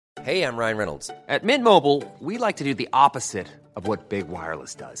Hey, I'm Ryan Reynolds. At Mint Mobile, we like to do the opposite of what Big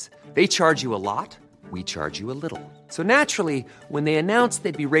Wireless does. They charge you a lot, we charge you a little. So naturally, when they announced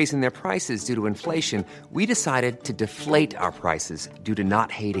they'd be raising their prices due to inflation, we decided to deflate our prices due to not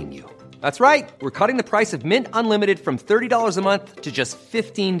hating you. That's right. We're cutting the price of Mint Unlimited from $30 a month to just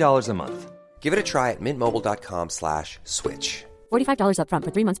 $15 a month. Give it a try at mintmobile.com/switch. $45 up front for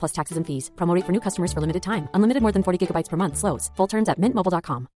 3 months plus taxes and fees. Promo rate for new customers for limited time. Unlimited more than 40 gigabytes per month. Slows full terms at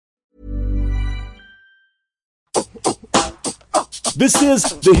mintmobile.com. This is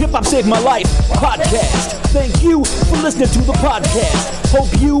the Hip Hop Saved My Life podcast. Thank you for listening to the podcast.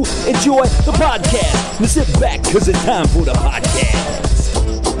 Hope you enjoy the podcast. Now sit back, because it's time for the podcast.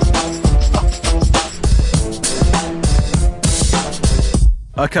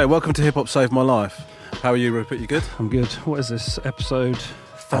 Okay, welcome to Hip Hop Saved My Life. How are you, Rupert? You good? I'm good. What is this, episode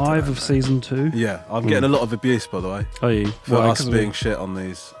 5 of season 2? Yeah, I'm getting a lot of abuse, by the way. Are you? For us being shit on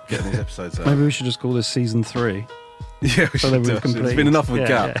getting these episodes out. Maybe we should just call this season 3. Yeah, we should do. It's been enough of a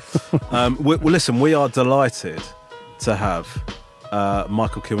gap. Yeah. Well, listen, we are delighted to have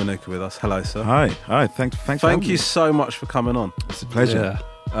Michael Kiwanuka with us. Hello, sir. Hi. Thank you so much for coming on. It's a pleasure.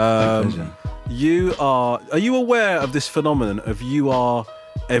 Pleasure. Are you aware of this phenomenon of you are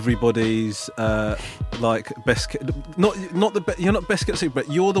everybody's like best? You're not best kept secret, but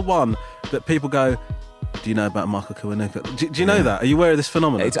you're the one that people go, do you know about Michael Kiwanuka? Do you know that? Are you aware of this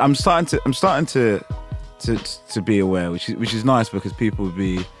phenomenon? I'm starting to be aware, which is nice, because people would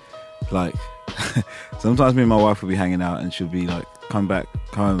be like, sometimes me and my wife will be hanging out and she'll be like, come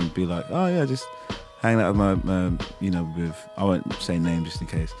home and be like, oh yeah, just hanging out with my with, I won't say name just in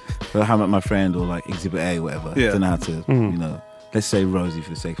case, but hang out with my friend, or like Exhibit A, whatever. Yeah. I don't know how to, let's say Rosie for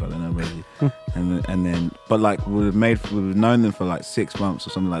the sake of it, I don't know Rosie. and then, but like we've known them for like 6 months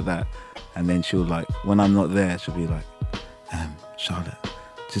or something like that, and then she'll like, when I'm not there, she'll be like, Charlotte,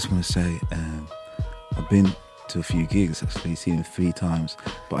 just want to say, I've been to a few gigs, actually, seen him 3 times,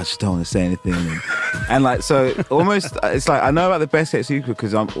 but I just don't want to say anything. And like, so almost, it's like, I know about the Best Kept Secret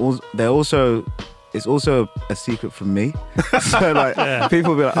because it's also a secret from me. So like,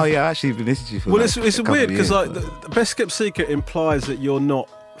 people will be like, oh yeah, I actually been listening to you for it's weird because like the Best Kept Secret implies that you're not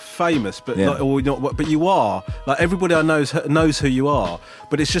famous, but but you are. Like, everybody I know knows who you are,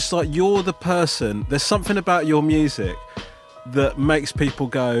 but it's just like, you're the person. There's something about your music that makes people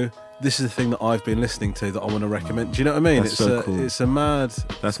go, this is the thing that I've been listening to that I want to recommend. Do you know what I mean? That's so cool. It's a mad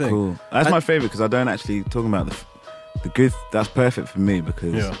That's thing. Cool. That's my favourite, because I don't actually, talking about the good, that's perfect for me,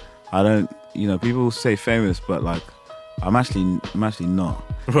 because I don't, people say famous, but like, I'm actually not.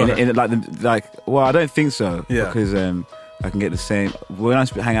 Right. Well, I don't think so. Yeah. Because I can get the same, when I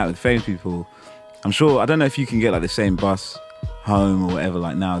hang out with famous people, I'm sure, I don't know if you can get like the same bus home or whatever,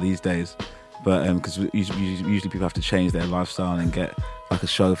 like now these days, but because usually people have to change their lifestyle and get like a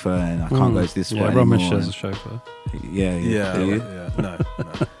chauffeur, and I can't go to this spot anymore. Ramesh has a chauffeur. Yeah. No.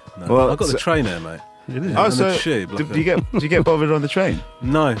 Well, I've got the train there, mate. It is. Oh, so do you get bothered on the train?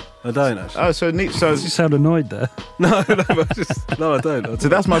 No, I don't actually. Oh, so neat. So you sound annoyed there. No, I don't. So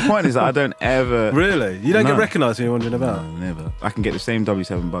that's my point, is that I don't ever. Really? You don't get recognised when you're wandering about? No, never. I can get the same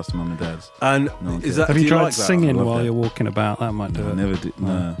W7 bus to mum and dad's. And is that? Have you tried like singing that? while you're walking about? That might do it. I never do.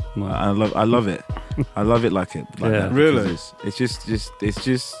 No. I love it. I love it like it. Like that, really? It's just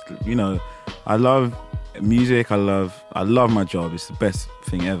I love music. I love my job. It's the best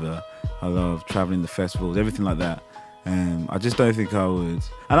thing ever. I love traveling, the festivals, everything like that. I just don't think I would.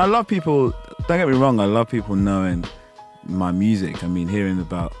 And I love people, don't get me wrong, I love people knowing my music. I mean, hearing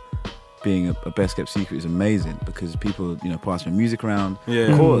about being a Best Kept Secret is amazing, because people, pass my music around. Yeah.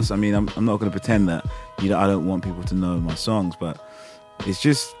 Of course, I mean, I'm not going to pretend that, I don't want people to know my songs, but it's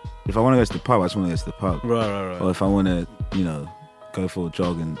just, if I want to go to the pub, I just want to go to the pub. Right. Or if I want to, go for a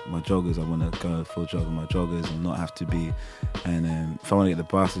jog and my joggers, I want to go for a jog in my joggers and not have to be. And if I want to get the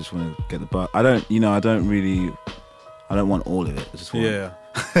bus, I just want to get the bus. I don't want all of it. I just want. Yeah.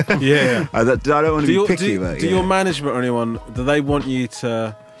 I don't want to be picky. Do your management or anyone, do they want you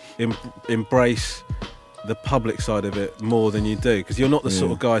to embrace the public side of it more than you do? Because you're not the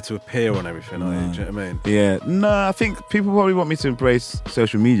sort of guy to appear on everything, are you? Do you know what I mean? Yeah. No, I think people probably want me to embrace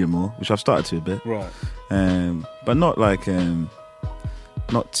social media more, which I've started to a bit. Right. But not like.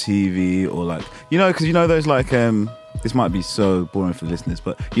 Not TV or like, because those like, this might be so boring for the listeners,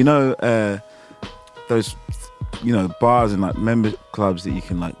 but those, bars and like member clubs that you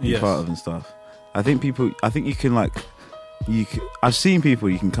can like be part of and stuff. I think you can like, I've seen people,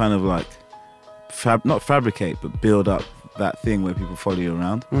 you can kind of like, not fabricate, but build up that thing where people follow you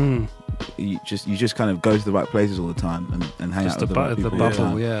around. you just kind of go to the right places all the time and hang out with the right people. The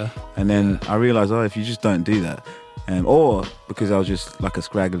bubble, yeah. And then I realised, if you just don't do that, or because I was just like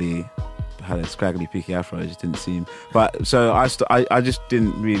had a scraggly peaky afro, it just didn't seem. But so I just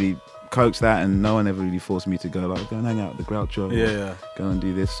didn't really coax that, and no one ever really forced me to go and hang out with the Groucho, go and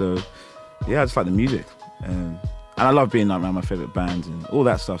do this. So yeah, I just like the music, and I love being around my favourite bands, and all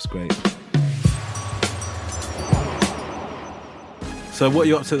that stuff's great. So what are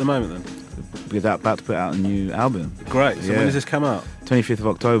you up to at the moment then? We're about to put out a new album. Great. So when does this come out? 25th of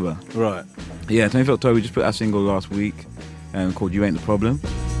October. Right. Yeah, 25th of October. We just put out a single last week called You Ain't the Problem.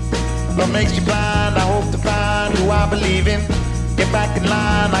 What makes you blind? I hope to find who I believe in. Get back in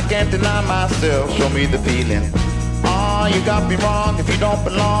line, I can't deny myself. Show me the feeling. You got me wrong. If you don't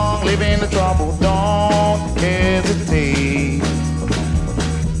belong, live in the trouble. Don't hesitate.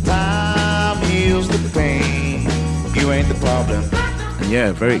 Time heals the pain. You ain't the problem.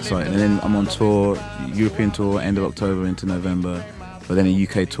 Yeah, very exciting. And then I'm on tour, European tour, end of October into November, but then a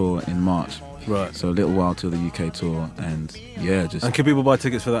UK tour in March. Right. So a little while till the UK tour, and yeah, just. And can people buy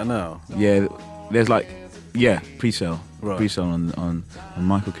tickets for that now? Yeah, there's pre-sale, right. Pre-sale on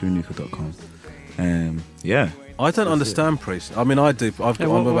michaelkiwanuka.com. Yeah. I don't understand pre-sale. I mean, I do. I'm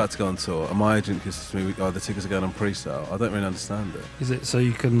about to go on tour, and my agent gives me the tickets are going on pre-sale. I don't really understand it. Is it so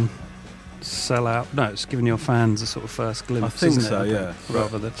you can sell out? No, it's giving your fans a sort of first glimpse. I think isn't so, it? yeah.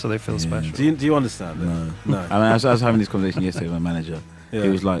 Rather than so they feel special. Do you understand it? No. I mean, I was having this conversation yesterday with my manager. Yeah. He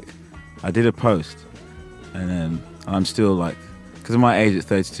was like, I did a post, and I'm still like, because of my age at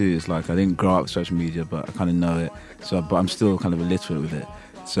 32, it's like I didn't grow up with social media, but I kind of know it. So, but I'm still kind of illiterate with it.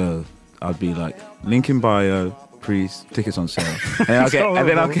 So I'd be like, link in bio. Tickets on sale, and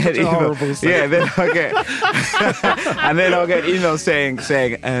then I'll get email. Yeah, then I'll get, and then I'll get emails saying,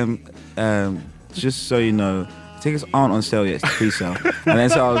 just so you know, tickets aren't on sale yet. It's pre-sale, and then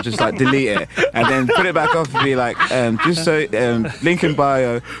so I'll just like delete it, and then put it back off and be like, just so link in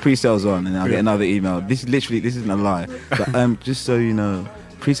bio, pre-sale's on, and I'll get another email. This isn't a lie, but just so you know,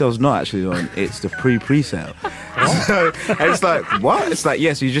 pre-sale's not actually on. It's the pre-sale. So, and it's like, what? It's like,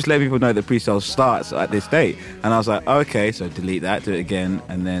 yes, you just let people know the pre-sale starts at this date. And I was like, okay, so delete that, do it again.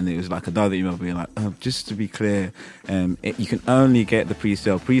 And then it was like another email being like, just to be clear, you can only get the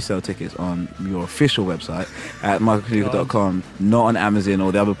pre-sale tickets on your official website at michaelkiwanuka.com, not on Amazon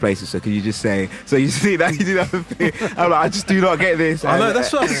or the other places. So can you just say, so you see that, you do that thing. I'm like, I just do not get this. I know,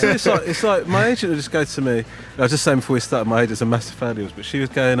 that's what I said. It's like my agent would just go to me. I was just saying before we started, my agent's a massive fan of yours, but she was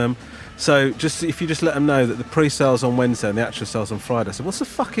going, so just if you just let them know that the pre-sale's on Wednesday and the actual sale's on Friday. I said, what's the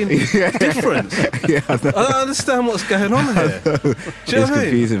fucking difference? Yeah, I don't understand what's going on here. Do you know it's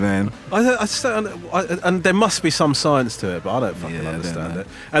confusing, man. I just don't, and there must be some science to it, but I don't fucking understand it.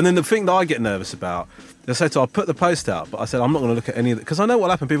 And then the thing that I get nervous about, they say I'll put the post out, but I said I'm not going to look at any of it because I know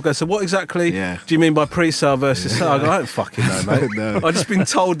what'll happen. People go, so what exactly do you mean by pre-sale versus sale? I go, I don't fucking know, mate. No. I've just been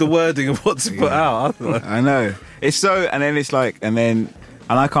told the wording of what to put out. I know. It's so, and then it's like,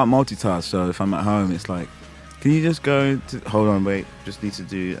 and I can't multitask, so if I'm at home, it's like, can you just go to, hold on, wait, just need to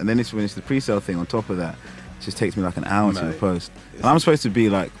do, and then when it's the pre-sale thing on top of that, it just takes me like an hour to post. And I'm supposed to be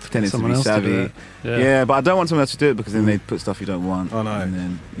like pretending to be savvy. Yeah, but I don't want someone else to do it because then they put stuff you don't want. I know. And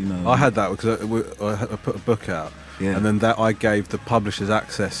then, you know. I had that because I put a book out. Yeah. And then that I gave the publishers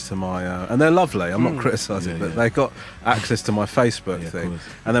access to my, and they're lovely. I'm not criticising, but they got access to my Facebook thing,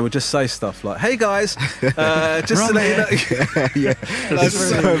 and they would just say stuff like, "Hey guys, just to let you know." That's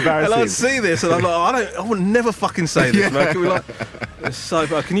so embarrassing. And I'd see this, and I'm like, I would never fucking say this, man. Can we it's so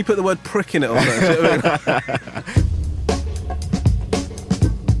bad. Can you put the word prick in it or something? Do you know what I mean?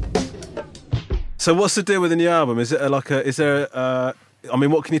 So what's the deal with the new album? Is it I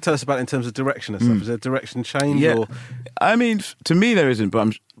mean, what can you tell us about in terms of direction and stuff? Is there a direction change? Yeah, or? I mean, to me there isn't,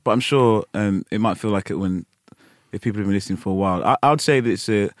 but I'm sure it might feel like it if people have been listening for a while. I would say that it's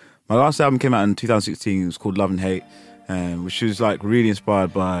my last album came out in 2016. It was called Love and Hate, which was like really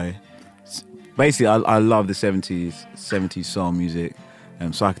inspired by. Basically, I love the 70s soul music,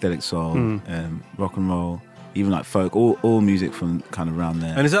 psychedelic soul, rock and roll. Even like folk, all music from kind of around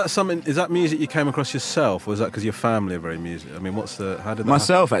there. And is that music you came across yourself, or is that because your family are very music? I mean, how did that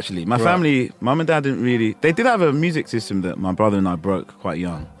Myself, happen? actually. My family, mum and dad didn't really, they did have a music system that my brother and I broke quite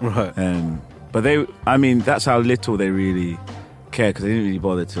young. Right. But that's how little they really cared, because they didn't really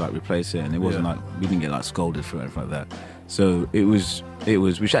bother to like replace it, and it wasn't like, we didn't get like scolded for it or anything like that. So it was,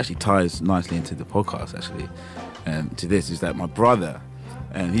 which actually ties nicely into the podcast actually, to this, is that my brother,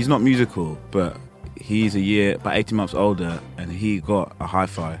 he's not musical, but he's about 18 months older, and he got a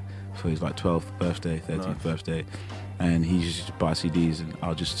hi-fi for his like 12th birthday, 13th birthday, and he used to buy CDs, and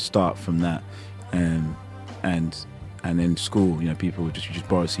I'll just start from that, and and then school, people would you just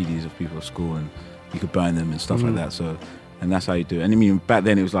borrow CDs of people at school and you could burn them and stuff like that. So, and that's how you do it. And I mean, back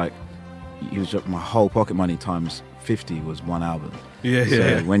then it was like, my whole pocket money times 50 was one album.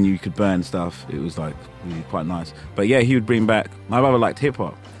 So when you could burn stuff, it was like really quite nice. But yeah, he would bring back, my brother liked hip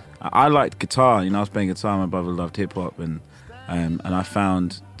hop. I liked guitar, I was playing guitar, my brother loved hip hop, and I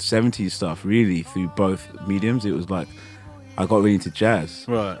found 70s stuff really through both mediums. It was like, I got really into jazz.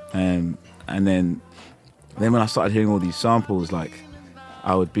 Right. And then when I started hearing all these samples, like,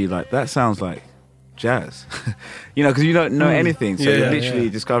 I would be like, that sounds like jazz. Because you don't know anything. So you're literally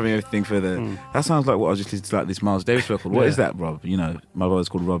discovering everything for that sounds like what I was just listening to, like this Miles Davis record. What is that, Rob? My brother's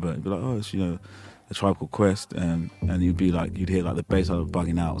called Robert. He'd be like, oh, it's, A Tribe Called Quest. And you'd be like, you'd hear like the bass of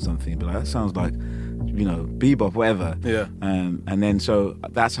Bugging Out or something. But like, that sounds like, bebop, whatever. Yeah. And then so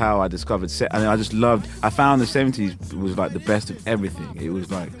that's how I discovered I found the 70s was like the best of everything. It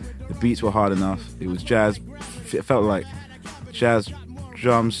was like the beats were hard enough. It was jazz. It felt like jazz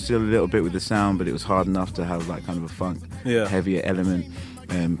drums still a little bit with the sound, but it was hard enough to have like kind of a funk heavier element.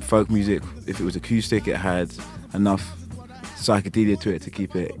 Folk music, if it was acoustic, it had enough psychedelia to it to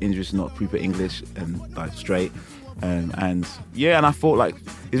keep it interesting, not super English and like straight. And I thought like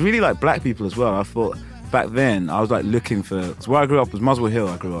it's really like black people as well. I thought back then I was like looking for, because where I grew up was Muswell Hill.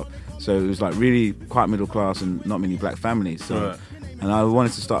 I grew up, so it was like really quite middle class and not many black families. So and I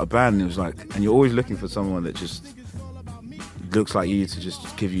wanted to start a band, and it was like, and you're always looking for someone that just looks like you to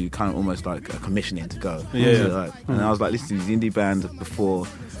just give you kind of almost like a commissioning to go. And I was like listening to these indie bands before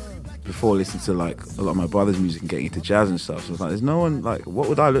listening to like a lot of my brother's music and getting into jazz and stuff. So I was like, there's no one, like, what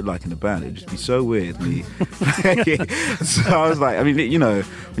would I look like in a band? It'd just be so weird, me. So I was like, I mean, when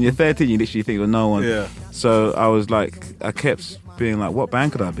you're 13, you literally think, well, no one. Yeah. So I was like, I kept being like, what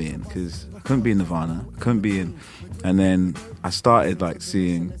band could I be in? Because I couldn't be in Nirvana, I couldn't be in. And then I started like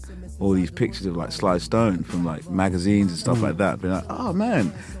seeing all these pictures of like Sly Stone from like magazines and stuff like that, being like, oh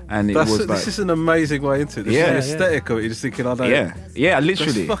man. And this is an amazing way into it. The aesthetic of it, you're just thinking, I don't. Yeah,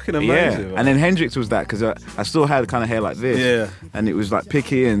 literally. That's fucking amazing. Yeah. And then Hendrix was that, because I still had kind of hair like this. Yeah. And it was like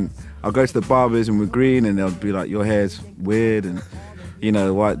picky, and I'll go to the barbers and we're green, and they'll be like, your hair's weird, and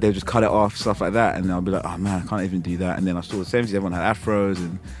why they'll just cut it off, stuff like that. And I'll be like, oh man, I can't even do that. And then I saw the 70s, everyone had afros,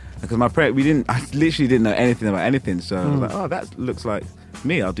 and because I literally didn't know anything about anything. So I was like, oh, that looks like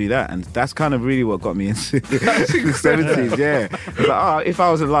me, I'll do that. And that's kind of really what got me into the 70s. It was like, if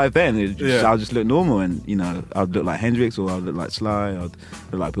I was alive then, I'll just look normal, and I'd look like Hendrix, or I'd look like Sly, I'd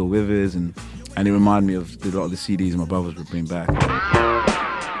look like Bill Withers, and it reminded me of a lot of the CDs my brothers would bring back.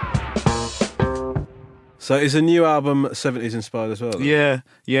 So is a new album 70s inspired as well? Then?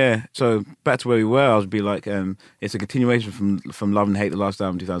 Yeah. So back to where we were, I would be like, it's a continuation from Love and Hate, the last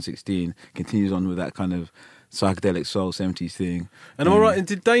album, 2016, continues on with that kind of psychedelic soul 70s thing. And all right, and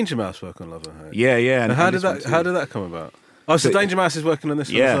did Danger Mouse work on Love and Hate? Yeah. And how did that come about? Oh, so Danger Mouse is working on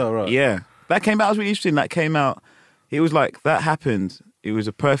this one as well, right? Yeah. That came out, it was really interesting. That came out, it was like, that happened, it was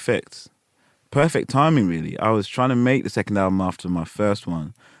a perfect timing, really. I was trying to make the second album after my first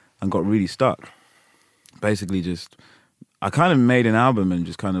one and got really stuck. Basically I kind of made an album and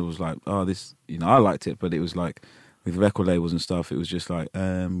just kind of was like, oh, this, I liked it, but it was like, with record labels and stuff, it was just like,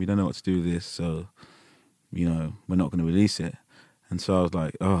 we don't know what to do with this, so, we're not going to release it. And so I was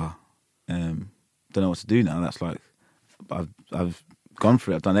like, don't know what to do now. That's like, I've gone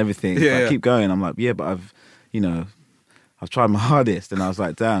for it, I've done everything. I keep going, I'm like, but I've tried my hardest, and I was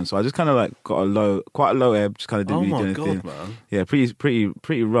like, damn. So I just kind of like got quite a low ebb, just kind of didn't really do anything. Man. Yeah,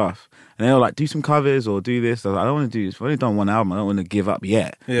 pretty rough. And they were like, do some covers or do this. I was like, I don't want to do this. I've only done one album. I don't want to give up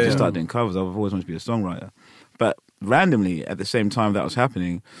yet. Just start doing covers. I've always wanted to be a songwriter. But randomly, at the same time that was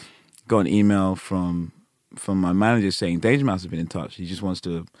happening, got an email from my manager saying Danger Mouse has been in touch. He just wants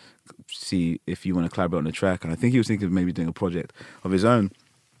to see if you want to collaborate on the track. And I think he was thinking of maybe doing a project of his own.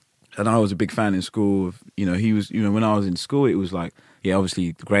 And I was a big fan in school of, he was, when I was in school, it was like,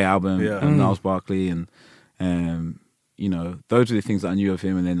 obviously the Grey Album and Niles Barkley, and those are the things that I knew of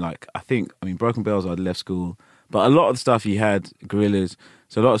him. And then Broken Bells, I'd left school, but a lot of the stuff he had, Gorillaz,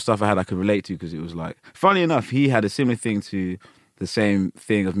 so a lot of stuff I could relate to, because it was like, funny enough, he had a similar thing to the same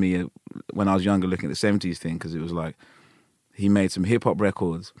thing of me when I was younger, looking at the 70s thing, because it was like, he made some hip hop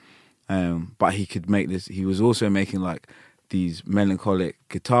records, but he could make this, he was also making like these melancholic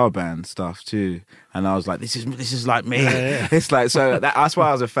guitar band stuff too, and I was like, this is like me. It's like, so that's why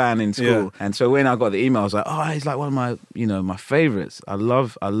I was a fan in school. And so when I got the email, I was like, oh, he's like one of my my favorites. I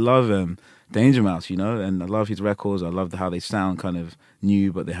love Danger Mouse, and I love his records. I love how they sound kind of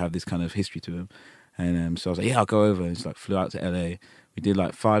new, but they have this kind of history to them. And so I was like, I'll go over. And just like flew out to LA. We did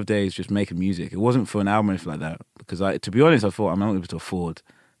like 5 days just making music. It wasn't for an album or anything like that, because to be honest, I thought I'm not able to afford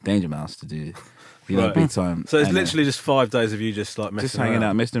Danger Mouse to do, big time. So it's literally just 5 days of you just like messing just hanging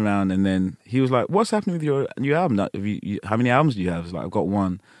out, messing around, and then he was like, "What's happening with your new album? Like, how many albums do you have?" I was like, "I've got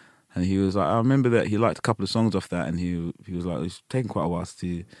one." And he was like, "I remember that he liked a couple of songs off that," and he was like, "It's taken quite a while to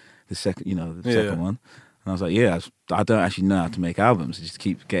do the second, second one." And I was like, "Yeah, I don't actually know how to make albums. They just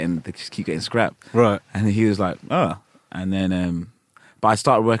keep getting scrapped." Right. And he was like, "Oh." And then, but I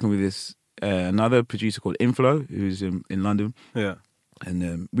started working with this another producer called Inflow, who's in London. Yeah.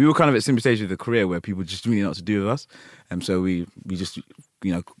 And we were kind of at a similar stage of the career where people just didn't know what to do with us, and so we just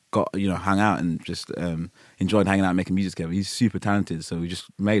hung out and just enjoyed hanging out and making music together. He's super talented, so we just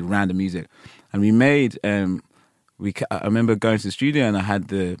made random music, and we made I remember going to the studio and I had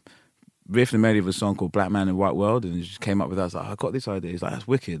the riff and melody of a song called Black Man in White World, and it just came up with us. Like, I got this idea. He's like, "That's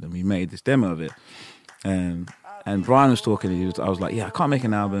wicked," and we made this demo of it. And Brian was talking. I was like, "Yeah, I can't make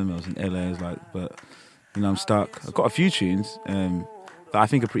an album." I was in LA. I was like, "But I'm stuck. I've got a few tunes that I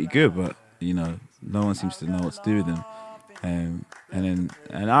think are pretty good, but no one seems to know what to do with them." And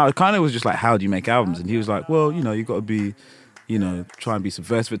I kind of was just like, "How do you make albums?" And he was like, "Well, you've got to be, try and be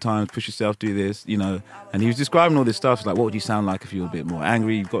subversive at times, push yourself, do this, And he was describing all this stuff. He's like, "What would you sound like if you were a bit more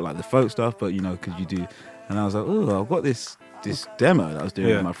angry? You've got like the folk stuff, but could you do?" And I was like, "Oh, I've got this demo that I was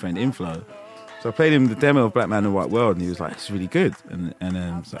doing with my friend Inflow." So I played him the demo of Black Man in White World, and he was like, "It's really good." And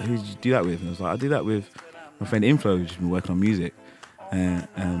I was like, "Who did you do that with?" And I was like, "I did that with my friend Inflow, who's been working on music." And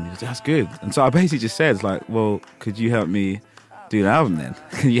he was like, "That's good." And so I basically just said, "It's like, well, could you help me do an album then?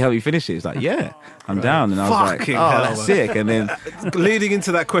 Can you help me finish it?" He's like, "Yeah, I'm down." And I was like, "Oh, that's sick." And then leading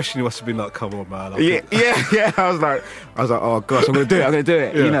into that question, you must have been like, "Come on, man." Yeah. I was like, "Oh gosh, I'm gonna do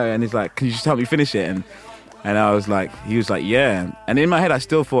it." Yeah. And he's like, "Can you just help me finish it?" And I was like, he was like, "Yeah." And in my head, I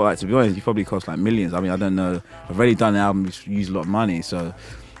still thought, like, to be honest, you probably cost like millions. I mean, I don't know. I've already done an album which used a lot of money, so.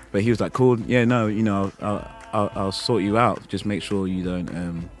 But he was like, "Cool, yeah, no, I'll sort you out. Just make sure you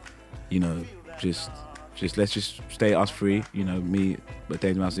don't, just let's just stay us three, me, but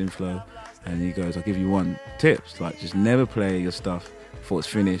Danger Mouse, Inflow." And he goes, "I'll give you one tip. Like, just never play your stuff before it's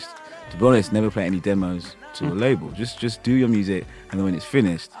finished. To be honest, never play any demos to a label. Just do your music, and then when it's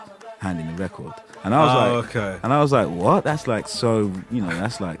finished, hand in the record." And I was like, okay. And I was like, "What? That's like so,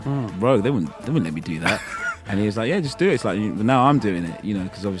 that's like, bro, they wouldn't let me do that." And he was like, "Yeah, just do it." It's like, now I'm doing it,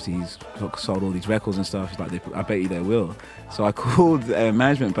 because obviously he's sold all these records and stuff. It's like, I bet you they will. So I called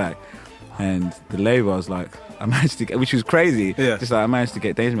management back, and the label, I was like, I managed to get, which was crazy. Yeah. Just like, I managed to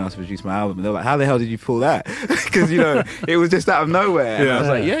get Danger Mouse to produce my album. And they're like, "How the hell did you pull that?" Because, it was just out of nowhere. And I was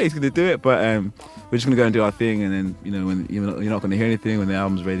like, "Yeah, he's going to do it. But we're just going to go and do our thing. And then, when you're not going to hear anything, when the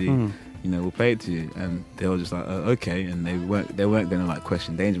album's ready, we'll play it to you." And they were just like, "Oh, okay." And they weren't going to like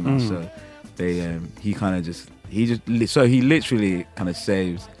question Danger Mouse. So he literally kind of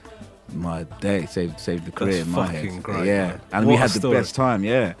saved my day, saved the career. That's in my fucking head. great, yeah. man. And What we a had story. the best time.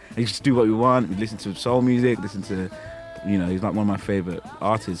 Yeah, and you just do what we want. We listen to soul music, listen to, he's like one of my favorite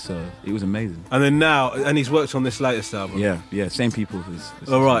artists. So it was amazing. And then now, and he's worked on this latest album. Yeah, same people.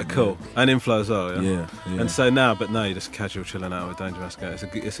 All right, cool. And Inflow as well. Yeah. And so now, but no, you're just casual chilling out with Danger Mouse.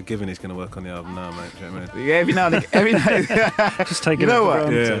 It's a given he's going to work on the album now, mate. Do you know what I mean? Yeah, every now and again, Just take it. You know for what?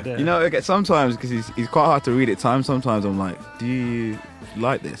 granted, You know, sometimes, because he's quite hard to read at times, sometimes I'm like, "Do you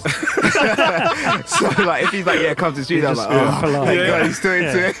like this?" So like, if he's like, "Yeah, come to the studio," I'm like, "Oh, thank God, he's still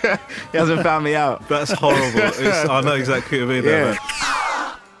into it." He hasn't found me out. That's horrible. I know exactly what you mean. Yeah.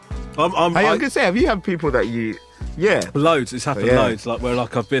 I'm I was gonna say, have you had people that you? Yeah. Loads. It's happened loads. Like where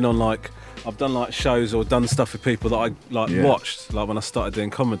like I've been on like I've done like shows or done stuff with people that I watched like when I started doing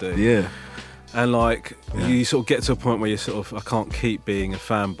comedy. Yeah. And like you sort of get to a point where you sort of, I can't keep being a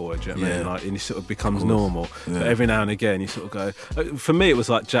fanboy, do you know what I mean? Like, and it sort of becomes normal. Yeah. But every now and again you sort of go, for me it was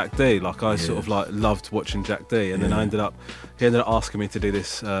like Jack D. Like I sort of like loved watching Jack D, and then he ended up asking me to do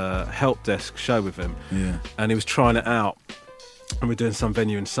this help desk show with him. Yeah. And he was trying it out. And we're doing some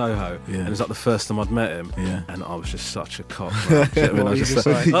venue in Soho, and it was like the first time I'd met him, and I was just such a cock. Right? Do you know what I mean? I was just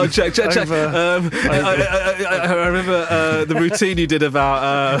like, "Oh, Jack. I remember the routine you did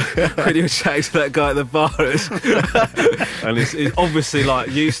about when you were chatting to that guy at the bar, and he's obviously like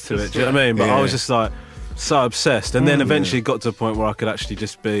used to it. Do you know what I mean? But I was just like so obsessed, and then eventually got to a point where I could actually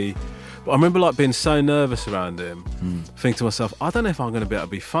just be. But I remember like being so nervous around him, thinking to myself, I don't know if I'm going to be able to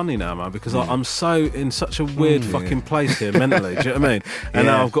be funny now, man, because I'm so in such a weird fucking place here mentally. Do you know what I mean? And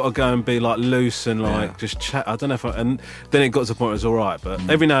now I've got to go and be like loose and like just chat. I don't know if and then it got to the point where it was all right, but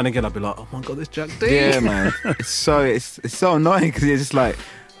every now and again I'd be like, "Oh my God, this Jack D." Yeah, man. It's so annoying because you're just like,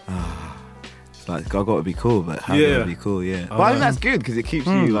 it's like, I've got to be cool, but how do I be cool? Yeah. But I think that's good because it keeps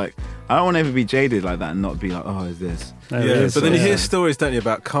you like, I don't want to ever be jaded like that and not be like, oh, is this? But then you hear stories, don't you,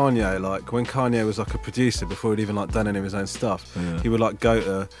 about Kanye? Like when Kanye was like a producer before he'd even like done any of his own stuff, he would like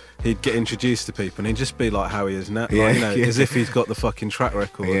he'd get introduced to people and he'd just be like how he is now, as if he's got the fucking track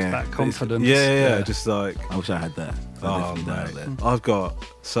record. That confidence. Just like I wish I had that. I've got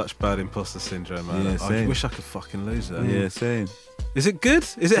such bad imposter syndrome, man. I wish I could fucking lose it. Yeah, same. Is it good?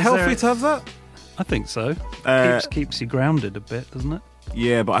 Is it healthy to have that? I think so. Keeps you grounded a bit, doesn't it?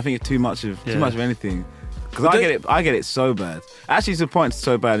 Yeah, but I think it's too much of anything. Because I get it so bad. Actually, to the point, it's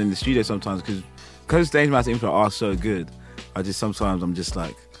so bad in the studio sometimes because Danger Mouse Info are so good. I'm just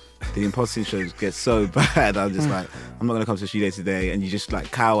like, the imposter syndrome gets so bad. I'm just like, I'm not gonna come to the studio today, and you just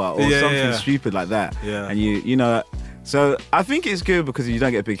like cower or something stupid like that. Yeah. And you know, so I think it's good because you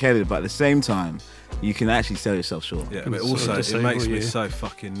don't get big-headed, but at the same time, you can actually sell yourself short. Yeah, but also it makes me so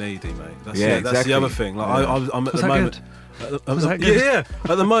fucking needy, mate. That's exactly. the other thing. Like I'm at the moment. Yeah.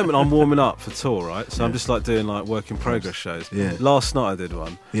 At the moment, I'm warming up for tour, right? So I'm just like doing like work in progress shows. Yeah. Last night I did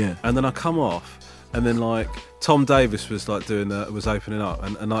one. Yeah. And then I come off, and then like Tom Davis was like was opening up,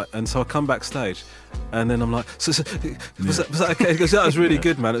 and so I come backstage, and then I'm like, was that okay? He goes, that was really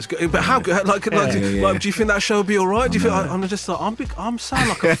good, man. It's good, but how good? Like, do you think that show will be all right? Do you think I'm just like I'm sound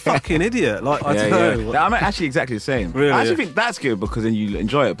like a fucking idiot? Like I don't know. I'm actually exactly the same. Really? I actually think that's good because then you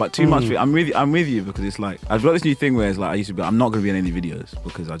enjoy it, but too much. I'm with you because it's like I've got this new thing where it's like I used to be. I'm not going to be in any videos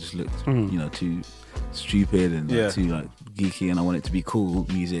because I just looked, too stupid and too like geeky, and I want it to be cool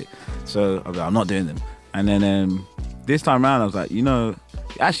music. So I'm not doing them. And then this time around, I was like,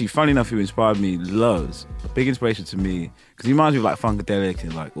 actually, funny enough, who inspired me loads, a big inspiration to me, because he reminds me of like Funkadelic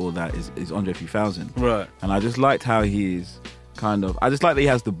and like all that is Andre 3000. Right. And I just liked how he is I just like that he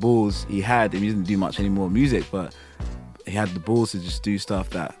has the balls he had. He doesn't do much anymore music, but he had the balls to just do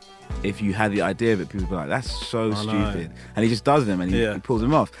stuff that if you had the idea of it, people would be like, that's so stupid. And he just does them and he pulls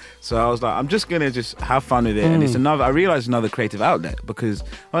them off. So I was like, I'm just going to just have fun with it. And it's I realized another creative outlet because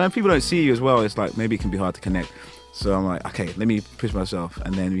when people don't see you as well, it's like maybe it can be hard to connect. So I'm like, okay, let me push myself.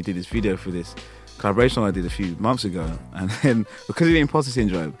 And then we did this video for this collaboration I did a few months ago. And then because of the imposter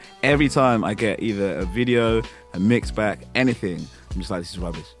syndrome, every time I get either a video, a mix back, anything, I'm just like, this is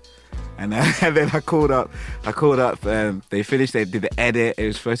rubbish. And then I called up, they finished, they did the edit, it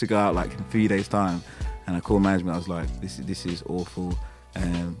was supposed to go out like in 3 days' time. And I called management, I was like, this is awful,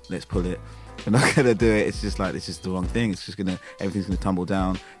 let's pull it. We're not going to do it, it's just like, this is the wrong thing, everything's going to tumble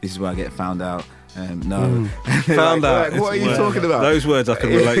down, this is where I get found out. Found out. What are you talking about? Those words I can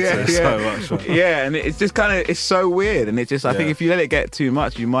relate to so much. Right? Yeah, and it's just kind of, it's so weird. And it's just, I think if you let it get too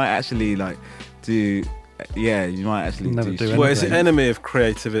much, you might actually like do... Yeah, you might actually never do. Well, it's the enemy of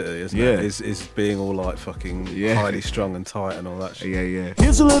creativity, isn't it? Is being all like fucking highly strung and tight and all that shit. Yeah.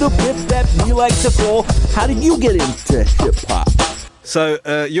 Here's a little bit that we like to call, how did you get into hip-hop? So,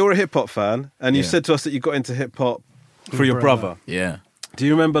 you're a hip-hop fan, and you said to us that you got into hip-hop through your brother. Yeah. Do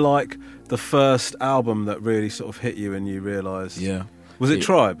you remember, like, the first album that really sort of hit you and you realised... Yeah. Was it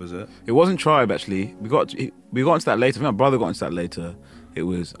Tribe, was it? It wasn't Tribe, actually. We got into that later. I think my brother got into that later. It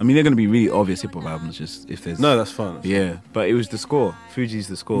was... I mean, they're going to be really obvious hip-hop albums, just if there's... No, that's fine. Yeah, but it was The Score. Fuji's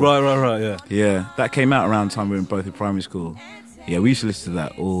The Score. Right, yeah. Yeah, that came out around the time we were both in primary school. Yeah, we used to listen to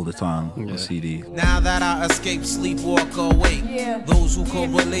that all the time on CD. Now that I escape, sleepwalk awake. Those who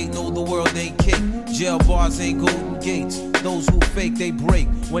correlate know the world ain't cake. Jail bars ain't golden gates. Those who fake, they break.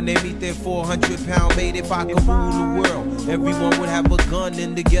 When they meet their 400-pound mate, if I could rule the world, everyone would have a gun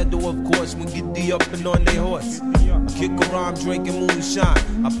in the ghetto, of course, when get the up and on their horse. I kick around drinking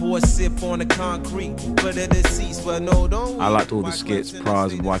moonshine. I pour a sip on the concrete, but it is cease, but no, don't. I liked all the skits,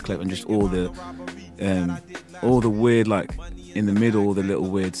 Pras and Wyclef, and just all the weird, like, in the middle, all the little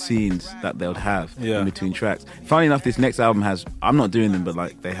weird scenes that they'll have in between tracks. Funny enough, this next album has, I'm not doing them, but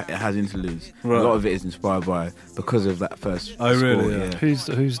like it has interludes. Right. A lot of it is inspired because of that first score. Really? Yeah.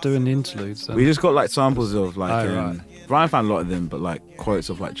 Who's doing the interludes then? We just got like samples of like, Brian found a lot of them, but like quotes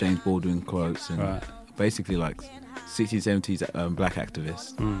of like James Baldwin quotes and basically like 60s, 70s black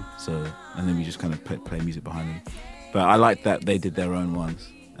activists. So, and then we just kind of play music behind them. But I like that they did their own ones.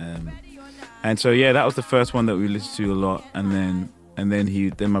 And so that was the first one that we listened to a lot, and then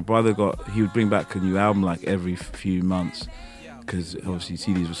my brother he would bring back a new album like every few months, because obviously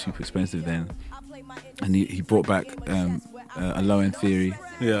CDs were super expensive then, and he brought back a Low End Theory,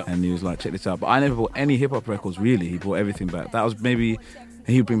 and he was like, check this out. But I never bought any hip hop records really. He brought everything back. That was maybe, and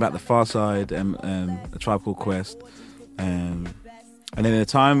he would bring back the Far Side, A Tribe Called Quest, and then in a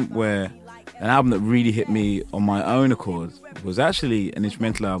time where an album that really hit me on my own accord was actually an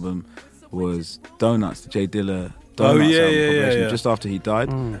instrumental album. Was Donuts, the Jay Dilla Donuts album, just after he died.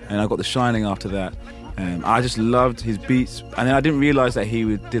 And I got The Shining after that. I just loved his beats, and then I didn't realise that he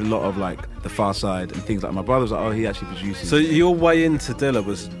did a lot of like the Far Side and things like. My brother was like, oh, he actually produces. So your way into Dilla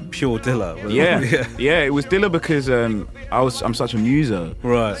was pure Dilla. Yeah, it was Dilla because I'm such a muser,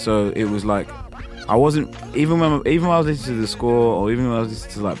 right? So it was like I wasn't even when I was listening to the score, or even when I was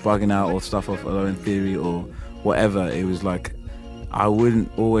listening to like Bugging Out or stuff off Alone in Theory or whatever. It was like I wouldn't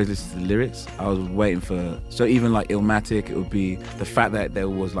always listen to the lyrics. I was waiting for, so even like Illmatic, it would be the fact that there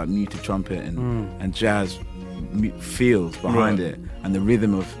was like muted trumpet and jazz feels behind it, and the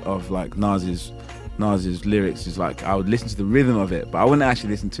rhythm of like Nas's lyrics is like, I would listen to the rhythm of it, but I wouldn't actually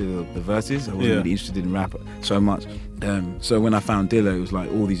listen to the verses. I wasn't really interested in rap so much. So when I found Dilla, it was like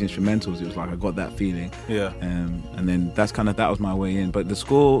all these instrumentals. It was like I got that feeling. Yeah. And then that was my way in. But the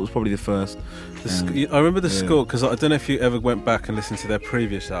score was probably the first. I remember the score because I don't know if you ever went back and listened to their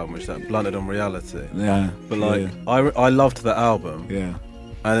previous album, which is that Blunted on Reality. Yeah. But like, I loved that album. Yeah.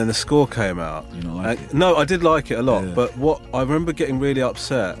 And then the score came out. You don't like it? No, I did like it a lot. Yeah. But what I remember getting really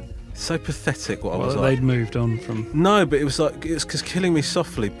upset. So pathetic. What I was like. They'd moved on from. No, but it was because Killing Me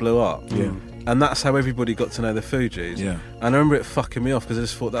Softly blew up. Yeah. And that's how everybody got to know the Fugees. Yeah. And I remember it fucking me off because I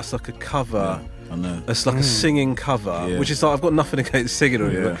just thought that's like a cover. Yeah, I know. It's like a singing cover, which is like, I've got nothing against singing or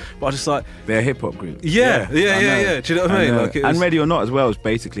anything, but I just like. They're a hip hop group. Yeah. Do you know what I mean? Like and Ready or Not as well is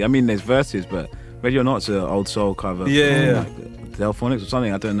basically, I mean, there's verses, but Ready or Not's an old soul cover. Yeah. Like Delphonics or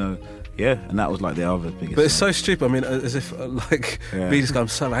something, I don't know. Yeah, and that was like the other biggest. But it's so stupid. I mean, as if me just go, I'm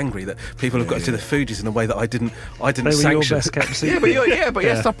so angry that people have got to the Fugees in a way that I didn't they were sanction. Your best kept secret. but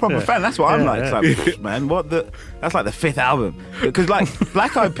you're a proper fan. That's what I'm like. It's like, man, that's like the 5th album. Because like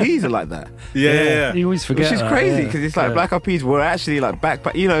Black Eyed Peas are like that. Yeah. You always forget. Which is crazy because it's like Black Eyed Peas were actually like back.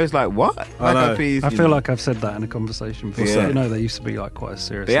 You know, it's like what? Black Eyed Peas. I feel like I've said that in a conversation before. Yeah. You know, they used to be like quite a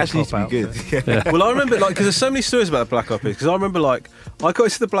serious. They actually used to be good. Yeah. Well, I remember because there's so many stories about the Black Eyed Peas. Because I remember I got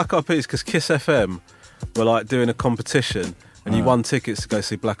into the Black Eyed Peas because Kiss FM were like doing a competition, and you won tickets to go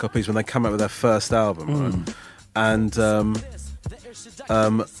see Black Eyed Peas when they came out with their first album, right?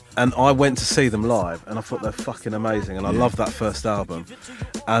 And I went to see them live, and I thought they're fucking amazing, and I loved that first album.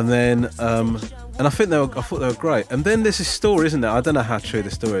 And then, and I thought they were great. And then there's this story, isn't there? I don't know how true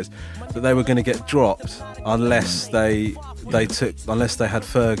the story is, that they were going to get dropped unless they had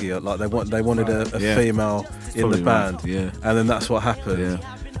Fergie, or like they wanted a female in the band, and then that's what happened. Yeah.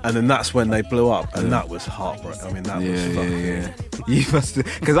 And then that's when they blew up, and that was heartbreaking. I mean, that was fucking. Yeah. You must,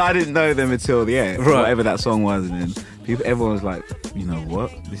 because I didn't know them until whatever that song was, and then everyone was like, you know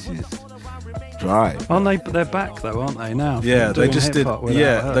what, this is dry. Aren't they? They're back though, aren't they now? Yeah, they just did.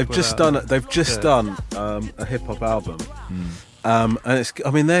 They've just done a hip hop album. And it's, I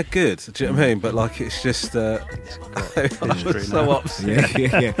mean, they're good. Do you know what I mean? But like, it's just, I was so upset.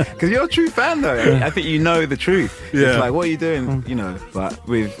 Yeah. Because you're a true fan, though. I think you know the truth. Yeah. It's like, what are you doing? You know. But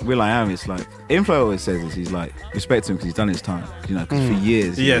with will.i.am, it's like, Inflo always says this. He's like, respect him because he's done his time. You know, because for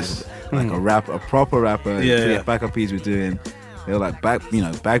years, he was like a proper rapper. Yeah. Back Up Peas was doing. They were like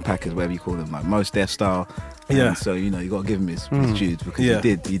bagpackers, whatever you call them, like Mos Def style. And so you got to give him his dues because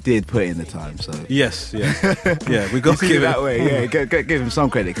he did put in the time. So yes, we got to give it that way. Yeah, give him some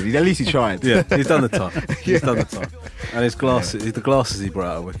credit because at least he tried. Yeah, he's done the time. And his glasses, the glasses he brought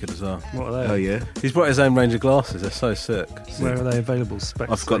out are wicked as well. What are they? Oh yeah, he's brought his own range of glasses. They're so sick. Where are they available? Specs.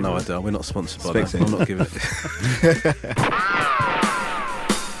 I've got no idea. We're not sponsored by them. I'm not giving it.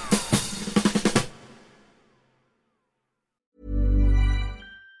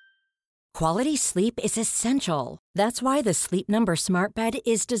 Quality sleep is essential. That's why the Sleep Number Smart Bed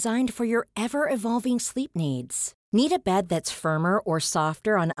is designed for your ever-evolving sleep needs. Need a bed that's firmer or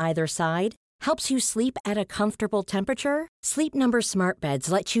softer on either side? Helps you sleep at a comfortable temperature? Sleep Number Smart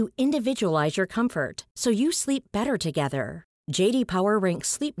Beds let you individualize your comfort, so you sleep better together. J.D. Power ranks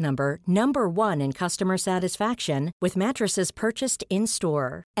Sleep Number number 1 in customer satisfaction with mattresses purchased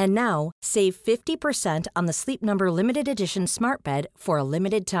in-store. And now, save 50% on the Sleep Number Limited Edition Smart Bed for a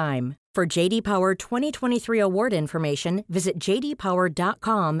limited time. For J.D. Power 2023 award information, visit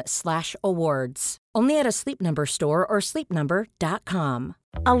jdpower.com/awards. Only at a Sleep Number store or sleepnumber.com.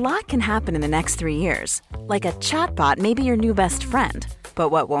 A lot can happen in the next 3 years. Like a chatbot may be your new best friend. But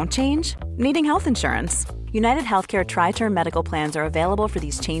what won't change? Needing health insurance. United Healthcare Tri-Term Medical Plans are available for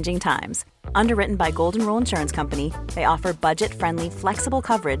these changing times. Underwritten by Golden Rule Insurance Company, they offer budget-friendly, flexible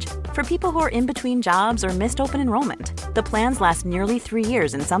coverage for people who are in between jobs or missed open enrollment. The plans last nearly 3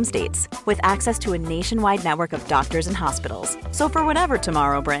 years in some states, with access to a nationwide network of doctors and hospitals. So for whatever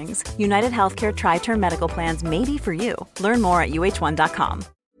tomorrow brings, United Healthcare Tri-Term Medical Plans may be for you. Learn more at uh1.com.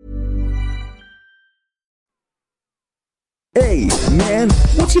 Hey, man,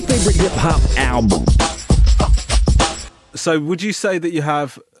 what's your favorite hip-hop album? So would you say that you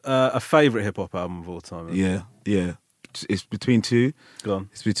have a favourite hip hop album of all time? Yeah. It's between two. Go on.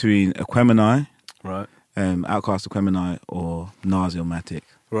 It's between Aquemini, right? Outkast Aquemini, or Nas Illmatic.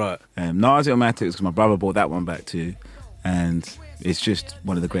 Right. Nas Illmatic, because my brother bought that one back too, and it's just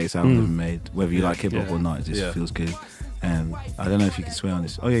one of the greatest albums ever made. Whether you like hip hop or not, it just feels good. I don't know if you can swear on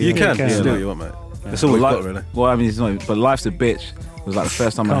this. Oh yeah, you can. Yeah, do what you want, mate. That's all we've got, really. Well, I mean, it's not. But Life's a Bitch was like the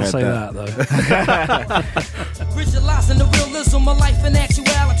first time I heard that. Can't say that though. Visualizing the realism of life and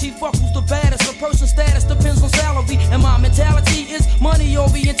actuality. Fuck who's the baddest. A person's status depends on salary, and my mentality is money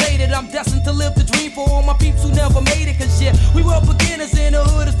orientated. I'm destined to live the dream for all my peeps who never made it. Cause yeah, we were beginners in the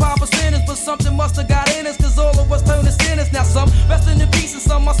hood as 5%ers, but something must have got in us. Cause all of us turned to sinners. Now some resting in peace and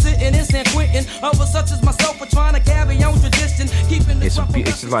some are sitting in San Quentin. Others such as myself are trying to carry on tradition. Keeping it's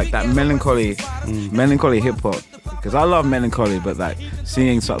just like that melancholy hip hop. Because I love melancholy, but like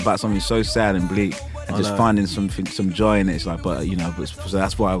singing about something so sad and bleak, and just finding some joy in it. It's like, but so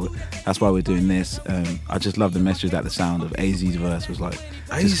that's why we're doing this. I just love the message that the sound of AZ's verse was like.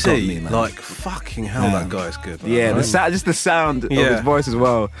 AZ, like fucking hell, that guy is good. Man. Yeah, just the sound of his voice as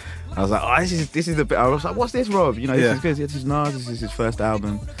well. I was like, oh, this is the bit. I was like, what's this, Rob? You know, this is good. This is Nas. This is his first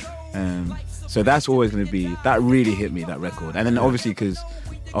album. So that's always going to be, that really hit me, that record. And then obviously because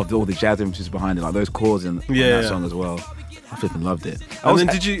of all the jazz influences behind it, like those chords in that song as well. I flipping loved it. And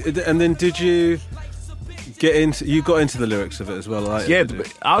then did you get into? You got into the lyrics of it as well, right? Yeah,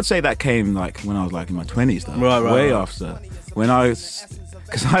 I would say that came like when I was like in my 20s, though. Way after. When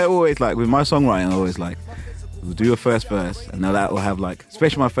because I always like with my songwriting, I always like we'll do a first verse, and then that will have like,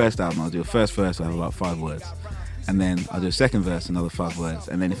 especially my first album, I'll do a first verse, I'll have about 5 words. And then I'll do a second verse, another 5 words.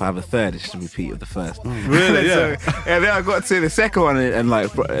 And then if I have a third, it's just a repeat of the first. Really? Yeah. And then I got to the second one, and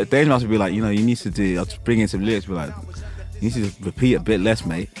like, Dave must be like, you need to do, I'll bring in some lyrics, be like, you need to repeat a bit less,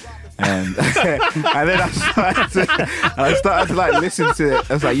 mate. And then I started to like listen to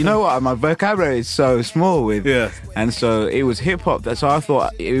it. I was like, you know what? My vocabulary is so small with. Yeah. And so it was hip hop. So I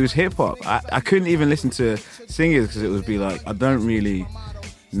thought it was hip hop. I couldn't even listen to singers because it would be like, I don't really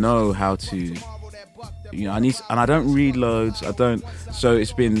know how to. I don't read loads. So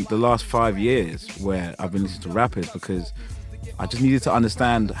it's been the last 5 years where I've been listening to rappers because I just needed to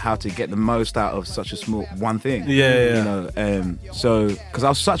understand how to get the most out of such a small one thing. So because I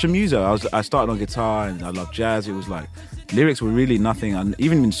was such a muser, I started on guitar and I love jazz. It was like lyrics were really nothing, and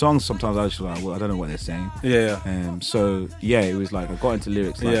even in songs sometimes I was like, well, I don't know what they're saying. So it was like I got into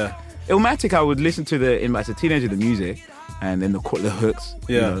lyrics. Like, Illmatic, I would listen to as a teenager the music, and then the hooks.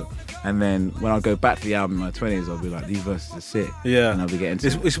 And then when I go back to the album in my 20s, I'll be like, these verses are sick. Yeah. And I'll be getting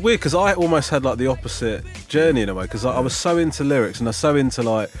into it's weird because I almost had like the opposite journey in a way, because I was so into lyrics and I was so into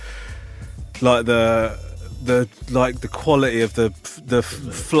like the quality of the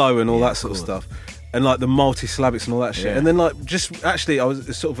flow and all that sort of stuff. And like the multi-syllabics and all that shit. Yeah. And then like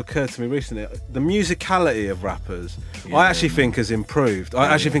it sort of occurred to me recently, the musicality of rappers, I actually think has improved. I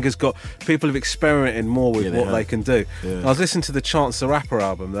actually think people have experimented more with what they can do. Yeah. I was listening to the Chance the Rapper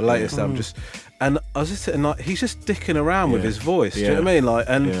album, the latest album, and I was just sitting like, he's just dicking around with his voice. Do you know what I mean? Like,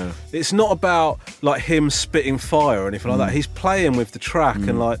 and it's not about like him spitting fire or anything like that. He's playing with the track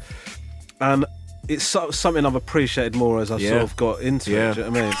and it's something I've appreciated more as I sort of got into it. Do you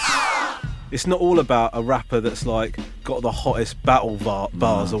know what I mean? It's not all about a rapper that's like got the hottest battle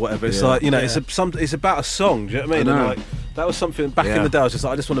bars or whatever. It's like, it's about a song. Do you know what I mean? And like, that was something back in the day. I was just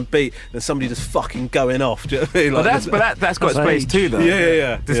like, I just want to beat, and somebody just fucking going off. Do you know what I mean? Like, that's got space too, though.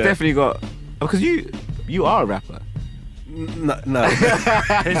 Yeah. There's definitely got, because you are a rapper. No.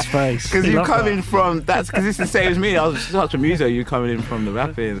 His face. Because you come in from, that's because it's the same as me. I was such a muso. You coming in from the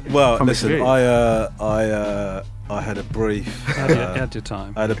rapping. Well, listen, I had a brief. Had your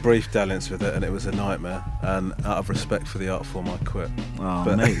time. I had a brief dalliance with it, and it was a nightmare. And out of respect for the art form, I quit. Oh,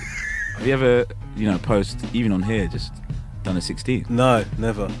 mate. Have you ever, post even on here, just done a 16? No,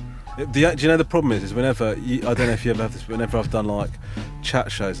 never. Do you know the problem is whenever I don't know if you ever have this, but whenever I've done like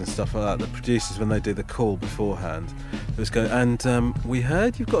chat shows and stuff like that, the producers, when they do the call beforehand, they just go, and we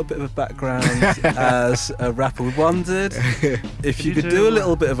heard you've got a bit of a background as a rapper. We wondered if you could do a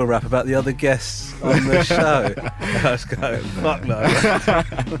little bit of a rap about the other guests on the show. I was going, fuck no.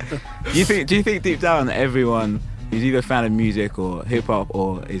 Do you think deep down everyone who's either a fan of music or hip hop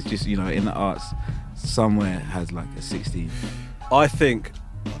or is just in the arts somewhere has like a 16? I think.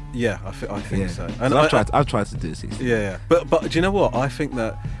 Yeah, I think so. And I've tried to do 16. Yeah. But do you know what? I think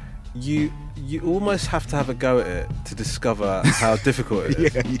that you almost have to have a go at it to discover how difficult it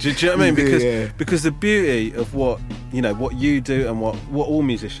is. Do you know what I mean? Because the beauty of what you do and what all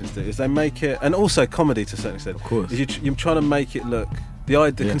musicians do is they make it, and also comedy to a certain extent. Of course. You're trying to make it look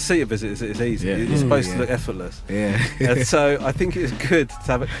The conceit of it is it's easy. It's supposed to look effortless. Yeah. And so I think it's good to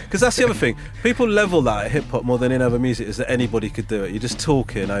have it, because that's the other thing. People level that at hip hop more than in other music, is that anybody could do it. You're just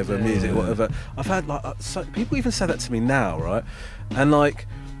talking over music, whatever. I've had like people even say that to me now, right? And like,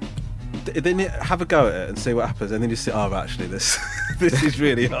 then you have a go at it and see what happens, and then you say, oh, actually, this is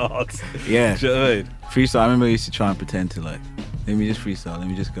really hard. Yeah. Do you know what I mean? Freestyle. I remember I used to try and pretend to like, let me just freestyle, let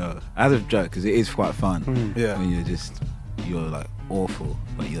me just go as a joke, because it is quite fun. Yeah. When you're like awful,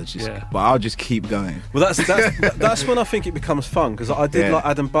 but you're just. Yeah. But I'll just keep going. Well, that's when I think it becomes fun, because I did like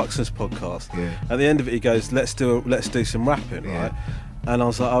Adam Buxton's podcast. Yeah. At the end of it, he goes, "Let's do some rapping," right? And I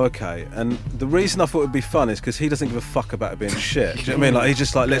was like, oh, okay. And the reason I thought it would be fun is because he doesn't give a fuck about it being shit. Do you know what I mean? Like, he's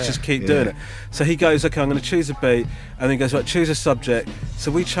just like, let's just keep doing it. So he goes, okay, I'm going to choose a beat. And then he goes, right, choose a subject.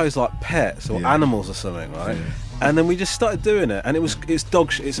 So we chose like pets or animals or something, right? Yeah. And then we just started doing it, and it's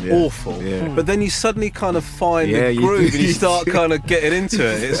dog shit. It's awful. Yeah. But then you suddenly kind of find the groove, and you start kind of getting into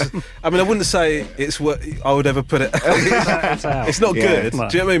it. I wouldn't say it's what I would ever put it. It's not good. No.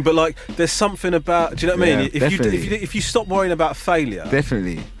 Do you know what I mean? But like, there's something about. Do you know what I mean? If you stop worrying about failure,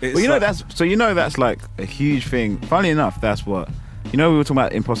 definitely. Well, that's like a huge thing. Funnily enough, that's what we were talking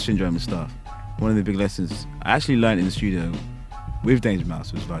about imposter syndrome and stuff. One of the big lessons I actually learned in the studio with Danger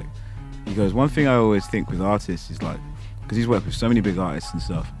Mouse was like. He goes, one thing I always think with artists is like, because he's worked with so many big artists and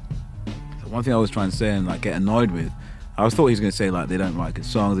stuff, so one thing I always try and say and like get annoyed with, I always thought he was going to say like they don't write good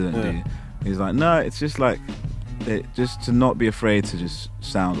songs, they don't do. He's like, no, it's just like, just to not be afraid to just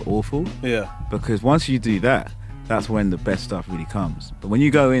sound awful. Yeah. Because once you do that, that's when the best stuff really comes. But when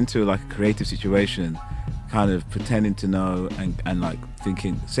you go into like a creative situation, kind of pretending to know and like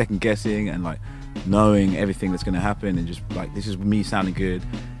thinking, second guessing and like knowing everything that's going to happen and just like, this is me sounding good.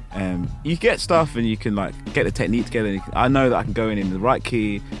 You get stuff and you can like get the technique together and I know that I can go in the right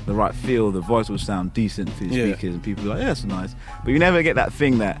key, the right feel, the voice will sound decent through the speakers and people are like, yeah, that's nice. But you never get that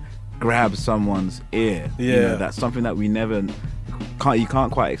thing that grabs someone's ear. Yeah. That's something that you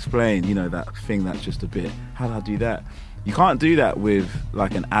can't quite explain, that thing that's just a bit, how do I do that? You can't do that with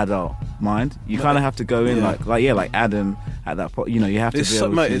like an adult mind. You kind of have to go in like Adam at that point. You have to be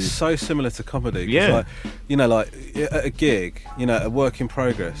able to. It's so similar to comedy. Yeah. Like at a gig, a work in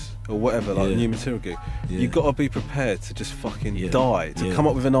progress or whatever, like a new material gig, you've got to be prepared to just fucking die, to come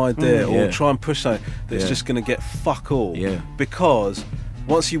up with an idea or try and push something that's just going to get fuck all. Yeah. Because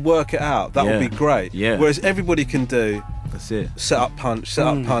once you work it out, that will be great. Yeah. Whereas everybody can do. That's it. Set up punch,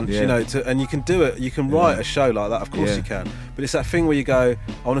 and you can do it. You can write a show like that, of course you can. But it's that thing where you go,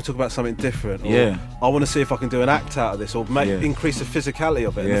 I want to talk about something different, or I want to see if I can do an act out of this, or increase the physicality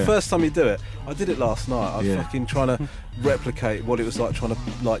of it. And the first time you do it, I did it last night. I'm fucking trying to replicate what it was like trying to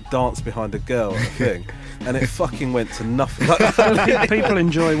like dance behind a girl at a thing, and it fucking went to nothing. People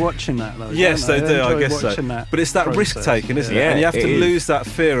enjoy watching that, though. Yes, they do. I guess so. But it's that risk taking, isn't it? And you have to lose that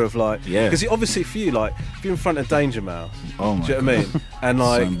fear of like, because obviously for you, like if you're in front of Danger Mouse. Oh my do you know what I mean? And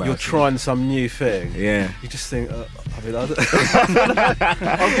like you're trying some new thing. Yeah. You just think, I'm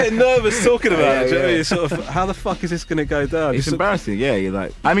getting nervous talking about it. Do you know what I mean? It's sort of, how the fuck is this going to go down? It's embarrassing. You're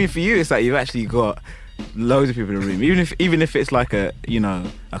like, for you, it's like you've actually got loads of people in the room. Even if it's like a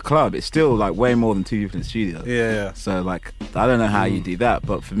club, it's still like way more than 2 people in the studio. Yeah. So like, I don't know how you do that,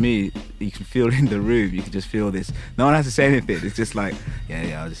 but for me, you can feel in the room. You can just feel this. No one has to say anything. It's just like,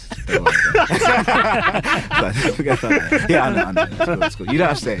 I'll just. Don't worry about it. Forget that. Yeah, I know. It's cool. You don't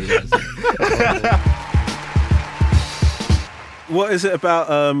have to say it. What is it about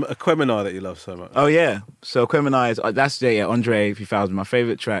Aquemini that you love so much? Oh yeah, so Aquemini is that's Andre 3000, my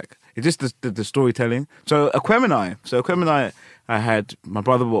favourite track. It's just the storytelling. So Aquemini, I had my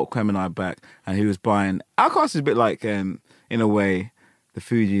brother bought Aquemini back, and he was buying. Outkast is a bit like in a way the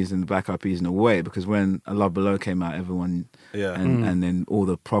Fugees and the Black Eyed Peas in a way, because when A Love Below came out, everyone and then all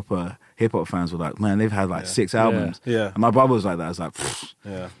the proper hip hop fans were like, man, they've had like 6 albums. Yeah. And my brother was like that. I was like,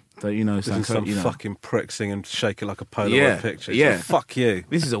 yeah. So, some fucking prick singing "Shake It Like a Polaroid Picture." Yeah, so, fuck you.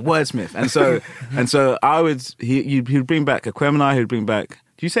 This is a wordsmith, and so I would. He'd bring back Aquemini. He'd bring back.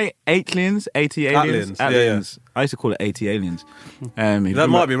 Do you say Aliens? 80 Aliens? Aliens. Yeah. I used to call it 80 Aliens. That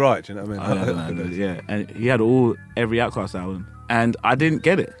might be right. Do you know what I mean? I don't know. Yeah, and he had every Outkast album, and I didn't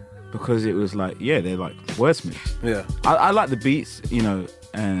get it because it was like, they're like wordsmiths. Yeah, I like the beats,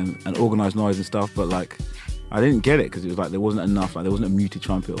 and organised noise and stuff, but like. I didn't get it because it was like there wasn't enough, like there wasn't a muted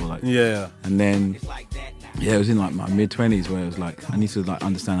trumpet or like. Yeah. And then, it was in like my mid-20s where it was like I need to like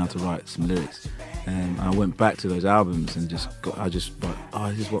understand how to write some lyrics, and I went back to those albums and this is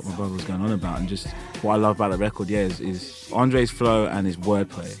what my brother was going on about, and just what I love about the record, is Andre's flow and his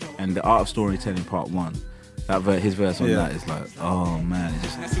wordplay and the art of storytelling part 1. his verse on that is like, oh man.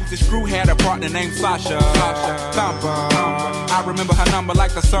 The Screw had a partner named Sasha. I remember her number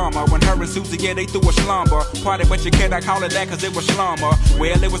like the summer when her and Susie, they threw a slumber party, but you can't call it that cause it was slumber.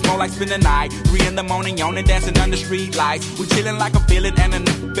 Well, it was more like spending the night, 3 in the morning, yawning, dancing under street lights. We chilling like a villain and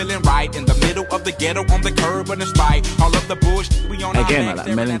a feeling right in the middle of the ghetto on the curb, and despite all of the bush, we on again like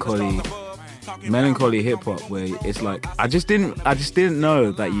that melancholy hip hop where it's like I just didn't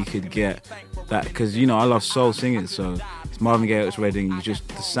know that you could get that, because I love soul singers, so it's Marvin Gaye, it's Redding. You just,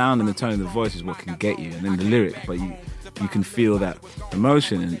 the sound and the tone of the voice is what can get you, and then the lyric, but you can feel that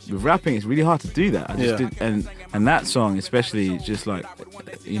emotion. And with rapping, it's really hard to do that. And that song especially, just like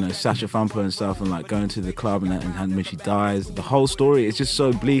Sasha Thumper and stuff, and like going to the club and when she dies, the whole story is just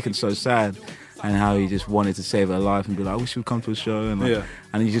so bleak and so sad. And how he just wanted to save her life and be like, I wish you would come to a show, and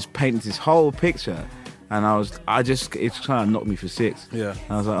and he just painted this whole picture. And it kind of knocked me for 6. Yeah.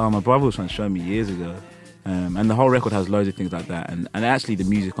 And I was like, oh, my brother was trying to show me years ago. And the whole record has loads of things like that. And actually the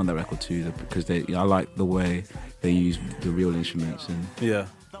music on that record too, because I like the way they use the real instruments. And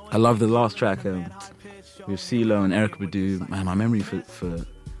I love the last track with CeeLo and Erykah Badu. Man, my memory for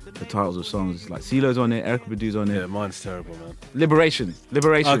the titles of songs is like CeeLo's on it, Erykah Badu's on it. Yeah, mine's terrible, man. Liberation.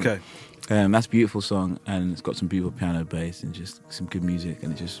 Okay. That's a beautiful song, and it's got some beautiful piano bass and just some good music,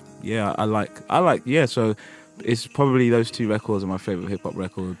 and it just I like so it's probably those 2 records are my favourite hip hop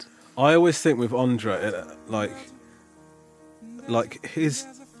records. I always think with Andre, like his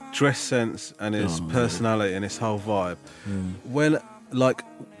dress sense and his personality and his whole vibe, when like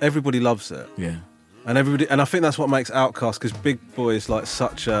everybody loves it, and I think that's what makes Outkast, because Big Boy is like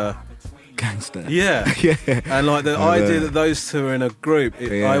such a gangster. And like the idea that those 2 are in a group,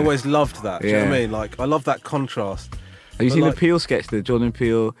 I always loved that. Do you know what I mean? Like I love that contrast. Have you seen the Peele sketch, the Jordan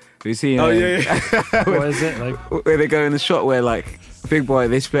Peele? Have you seen? What is it like? Where they go in the shot where like Big Boy,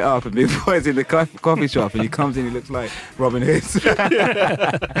 they split up, and Big Boy's in the coffee shop, and he comes in, he looks like Robin Hood.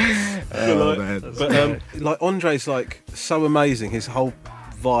 Man. But like Andre's like so amazing, his whole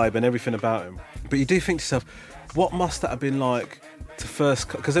vibe and everything about him. But you do think to yourself, what must that have been like to first?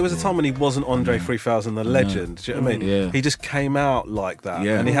 Because there was a time when he wasn't Andre 3000, the legend. Do you know what I mean? Yeah. He just came out like that,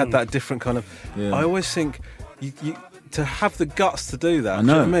 and he had that different kind of. I always think you to have the guts to do that. Do you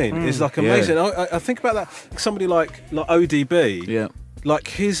know what I mean? It's like amazing. I think about that. Somebody like ODB. Yeah. Like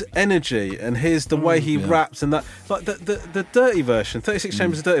his energy and the way he raps, and that, like the dirty version, 36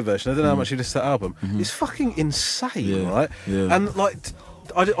 Chambers of Dirty version. I don't know how much you listen to that album. It's fucking insane, right? Yeah. And like,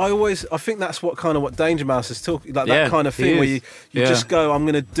 I think that's what Danger Mouse is talking, like that kind of thing where you just go, I'm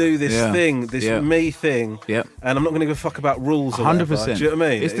going to do this thing, this me thing, and I'm not going to give a fuck about rules. 100%. Do you know what I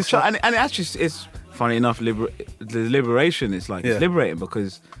mean? It's and it actually it's funny enough. The liberation, it's like it's liberating,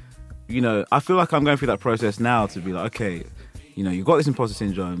 because I feel like I'm going through that process now to be like, okay. You've got this imposter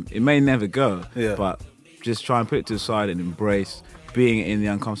syndrome. It may never go, but just try and put it to the side and embrace being in the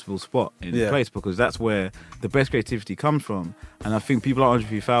uncomfortable spot in the place, because that's where the best creativity comes from. And I think people like Andre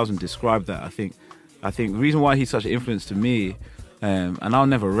 3000 describe that. I think the reason why he's such an influence to me, and I'll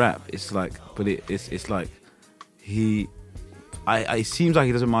never rap. It's like, but it's like it seems like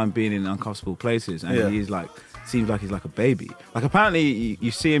he doesn't mind being in uncomfortable places, and he's like. Seems like he's like a baby. Like apparently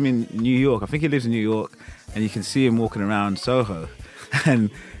you see him in New York. I think he lives in New York, and you can see him walking around Soho, and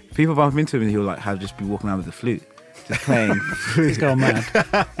people bump into him, and he'll like just be walking around with the flute, just playing flute. He's gone mad.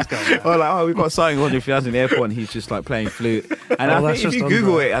 Or like, we've got something on if he has in the airport, and he's just like playing flute. And I think if you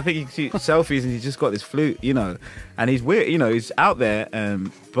Google it, I think you can see selfies, and he's just got this flute, and he's weird, he's out there,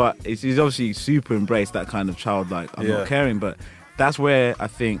 but he's obviously super embraced that kind of childlike, I'm not caring, but that's where I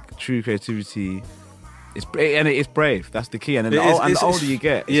think true creativity. It's brave. That's the key. And then the older you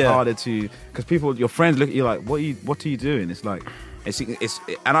get, it's harder to, because your friends look at you like, what are you doing? It's like,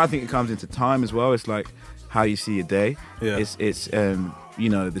 and I think it comes into time as well. It's like how you see your day. Yeah. It's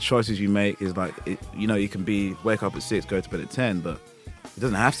the choices you make is like, you can wake up at 6, go to bed at 10, but it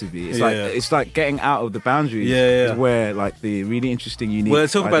doesn't have to be. It's like getting out of the boundaries. Is where like the really interesting, unique. Well, they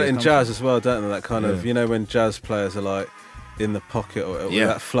talk about it in jazz as well, don't they? That kind of, when jazz players are like. In the pocket or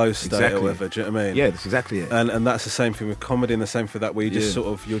that flow state or whatever, do you know what I mean? Yeah, that's exactly it. And that's the same thing with comedy, and the same for that where you're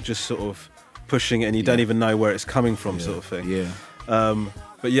just sort of pushing it and you don't even know where it's coming from, sort of thing. Yeah.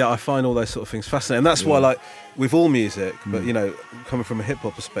 But I find all those sort of things fascinating. And that's why, like, with all music, but coming from a hip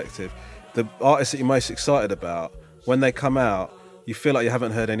hop perspective, the artists that you're most excited about, when they come out, you feel like you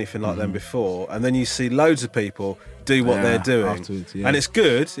haven't heard anything like them before, and then you see loads of people do what they're doing, and it's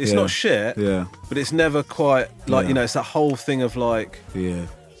good. It's not shit, but it's never quite like it's that whole thing of like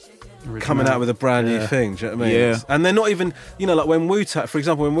coming out with a brand new thing. Do you know what I mean? Yeah. And they're not even like when Wu-Tang, for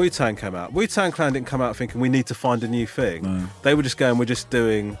example, when Wu-Tang came out, Wu-Tang Clan didn't come out thinking we need to find a new thing. No. They were just going, we're just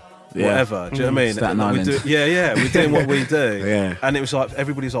doing whatever. Do you know what I mean? Staten Like, Island. we're doing what we do. Yeah. And it was like,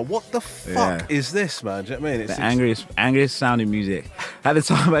 everybody's like, what the fuck is this, man? Do you know what I mean? The angriest sounding music. At the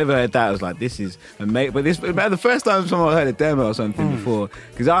time I ever heard that, I was like, this is amazing. But the first time someone heard a demo or something before,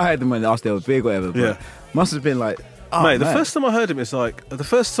 because I heard them when they were big, whatever. But must have been like, oh, mate, man. the first time I heard him, it's like the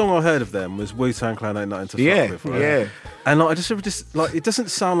first song I heard of them was Wu-Tang Clan Ain't Nothing to Fuck With. Right? Yeah. And like, I just like, it doesn't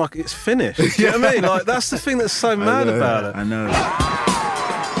sound like it's finished. Do you know what I mean? Like, that's the thing that's so mad about it. I know.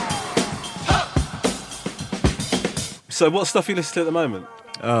 So, what stuff you listen to at the moment?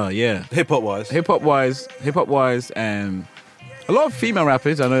 Oh yeah, hip hop wise. A lot of female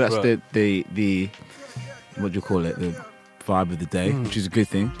rappers. I know that's the what do you call it? The vibe of the day, which is a good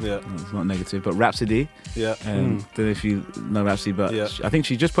thing. Yeah, it's not negative. But Rhapsody. Yeah. Don't know if you know Rhapsody, but I think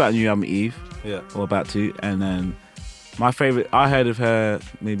she just put out a new album, Eve. Yeah. Or about to. And my favorite, I heard of her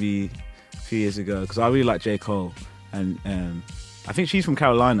maybe a few years ago because I really like J. Cole, and I think she's from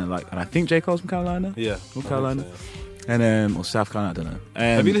Carolina. And I think J. Cole's from Carolina. Yeah. From Carolina. So, yeah. And or South Carolina, I don't know.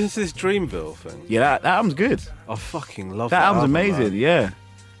 Have you listened to this Dreamville thing? Yeah, that album's good. I fucking love that album's amazing. Man.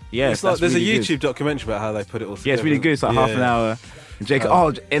 Yeah. It's like there's really a YouTube documentary about how they put it all together. Yeah, it's really good. It's like half an hour. And J.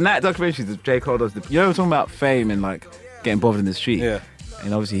 Cole, in that documentary, J. Cole does the. You know, we're talking about fame and like getting bothered in the street. Yeah.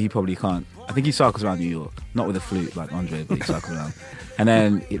 And obviously, he probably can't. I think he cycles around New York, not with a flute like Andre, but he cycles around. And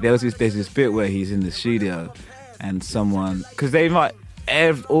then there's this bit where he's in the studio, and someone, because they invite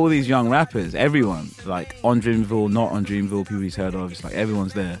all these young rappers, everyone, like on Dreamville, not on Dreamville, people he's heard of, it's like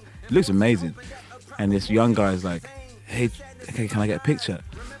everyone's there. It looks amazing. And this young guy's like, hey, okay, can I get a picture?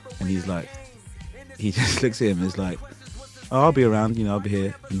 And he's like, he just looks at him and is like, oh, I'll be around, I'll be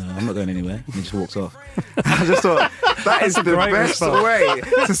here. No, I'm not going anywhere. And he just walks off. I just thought, that is the best way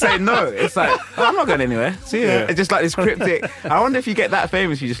to say no. It's like, oh, I'm not going anywhere. See ya. Yeah. It's just like this cryptic. I wonder if you get that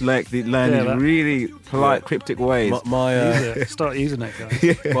famous, you just learn these really polite, cryptic ways. Start using it, guys.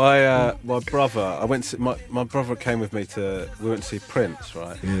 My brother, my brother came with me we went to see Prince,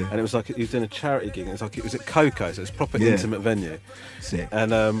 right? Yeah. And it was like, he was doing a charity gig. And it was at Coco, so it's a proper intimate venue. Sick.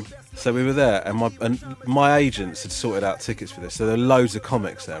 And so we were there, and my agents had sorted out tickets for this. So there were loads of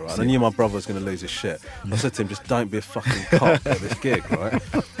comics there, right? And I knew my brother was going to lose his shit. I said to him, just don't be a fucking cock at this gig, right?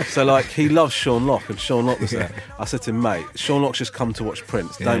 So like, he loves Sean Locke, and Sean Locke was there. I said to him, mate, Sean Locke's just come to watch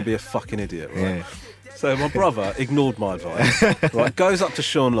Prince. Don't be a fucking idiot, right? Yeah. So my brother ignored my advice, right? Goes up to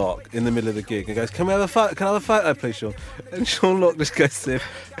Sean Locke in the middle of the gig and goes, can I have a photo, please, Sean? And Sean Locke just goes to him,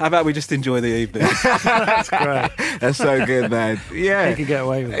 how about we just enjoy the evening? That's great. That's so good, man. Yeah. You can get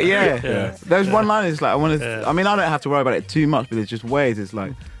away with it. Yeah. There's one line, it's like, I mean, I don't have to worry about it too much, but there's just ways, it's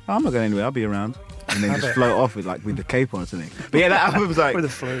like, oh, I'm not going anywhere, I'll be around. And then just float off with the cape on or something. But yeah, that album's like with the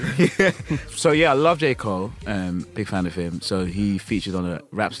flute. Yeah. So yeah, I love J. Cole. Big fan of him. So he featured on a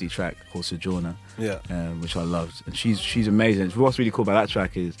Rhapsody track called Sojourner. Yeah. Which I loved. And she's amazing. What's really cool about that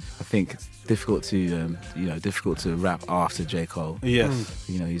track is I think it's difficult to rap after J. Cole. Yes.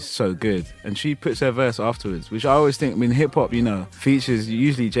 He's so good. And she puts her verse afterwards, which I always think, hip hop, features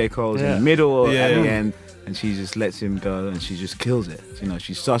usually J. Cole's in the middle or at the end. And she just lets him go and she just kills it.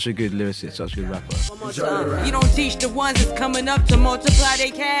 She's such a good lyricist, such a good rapper. You don't teach the ones that's coming up to multiply their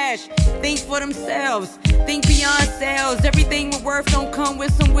cash. Think for themselves, think beyond sales. Everything with worth don't come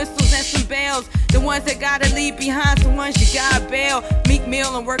with some whistles and some bells. The ones that gotta leave behind, some ones you gotta bail. Meek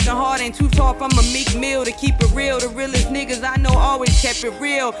Mill and working hard ain't too far from a Meek Mill. To keep it real, the realest niggas I know always kept it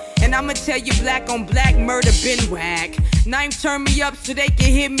real. And I'ma tell you, black on black murder been whack. Knife turn me up so they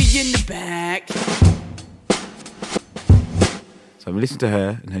can hit me in the back. So I've listened to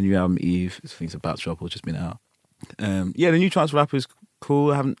her and her new album Eve. I think it's about to drop or just been out. The new Chance rapper is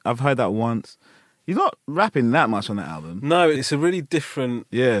cool. I've heard that once. He's not rapping that much on that album. No, it's a really different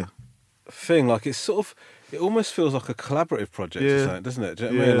thing. Like it almost feels like a collaborative project or something, doesn't it? Do you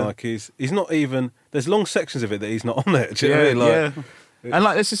know what I mean? Like he's not even. There's long sections of it that he's not on it. Do you know what I mean? And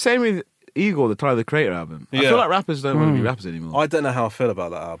it's the same with Igor, the Tyler the Creator album. I feel like rappers don't want to be rappers anymore. I don't know how I feel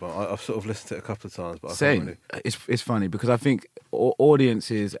about that album. I've sort of listened to it a couple of times, but Same. Really... It's funny because I think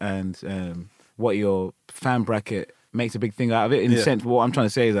audiences and what your fan bracket makes a big thing out of it. In the sense, what I'm trying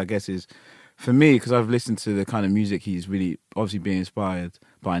to say is, I guess, is for me, because I've listened to the kind of music he's really obviously being inspired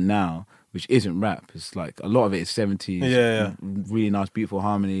by now, which isn't rap. It's like a lot of it is 70s, really nice, beautiful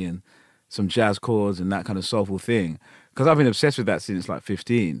harmony and some jazz chords and that kind of soulful thing. Because I've been obsessed with that since like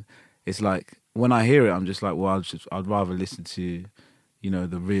 15. It's like when I hear it, I'm just like, well, I'd rather listen to,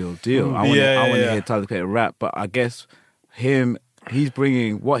 the real deal. I want to hear Tyler the Creator rap, but I guess he's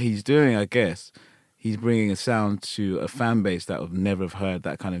bringing what he's doing. I guess he's bringing a sound to a fan base that would never have heard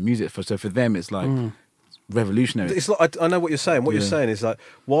that kind of music. So for them, it's like revolutionary. It's like I know what you're saying. What you're saying is like,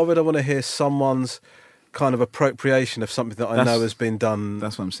 why would I want to hear someone's kind of appropriation of something that I know has been done.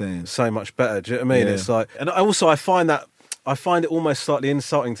 That's what I'm saying. So much better. Do you know what I mean? Yeah. It's like, and also I find it almost slightly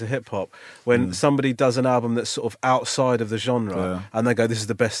insulting to hip hop when somebody does an album that's sort of outside of the genre and they go, "This is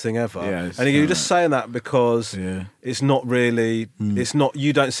the best thing ever," and you're just saying that because it's not really, it's not.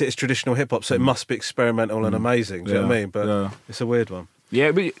 You don't see it as traditional hip hop, so it must be experimental and amazing. Do you know what I mean? But it's a weird one.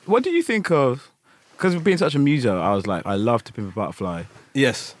 Yeah, but what do you think of? Because being such a muso, I was like, I love To Pimp a Butterfly.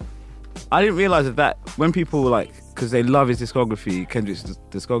 Yes. I didn't realise that when people were like, because they love his discography, Kendrick's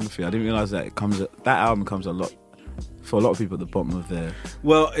discography, I didn't realise that that album comes a lot, for a lot of people, at the bottom of their...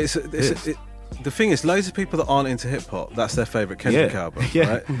 Well, the thing is, loads of people that aren't into hip-hop, that's their favourite Kendrick album,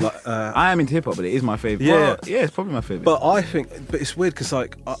 right? Like, I am into hip-hop, but it is my favourite. Yeah. Well, yeah, it's probably my favourite. But it's weird, because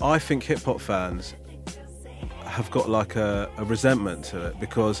like, I think hip-hop fans have got like a resentment to it,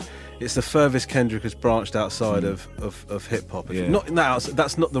 because it's the furthest Kendrick has branched outside of hip hop. Not now,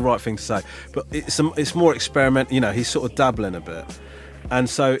 that's not the right thing to say, but it's more experiment. You know, he's sort of dabbling a bit, and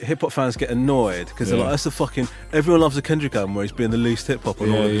so hip hop fans get annoyed because they're like, "That's the fucking everyone loves a Kendrick album where he's being the least hip hop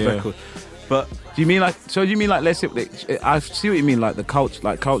on all of his records." But do you mean like? So do you mean like? Let's say, I see what you mean. Like the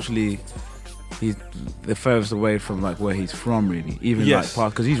culturally. He's the furthest away from like where he's from, really. Even like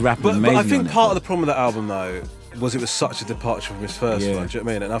because he's rapping amazing. But I think part of the problem with that album though was it was such a departure from his first one. Do you know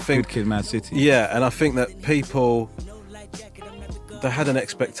what I mean? And I think Good Kid, Mad City. Yeah, and I think that people they had an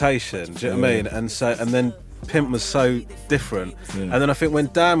expectation. Do you know what I mean? And so and then Pimp was so different. And then I think when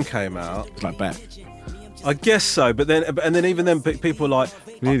Damn came out, it's like back. I guess so. But then even then people were like,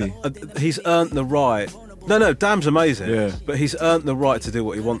 really, he's earned the right. No, Damn's amazing, but he's earned the right to do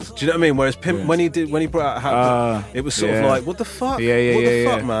what he wants. Do you know what I mean? Whereas Pimp, when he brought out Hat, it was sort of like, what the fuck? What the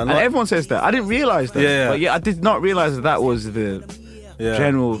fuck, man? And everyone says that. I didn't realise that. But I did not realise that was the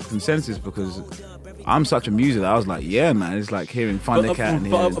general consensus, because I'm such a muser that I was like, yeah, man, it's like hearing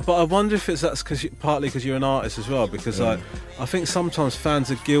Thundercat. But I wonder if that's partly because you're an artist as well, because like, I think sometimes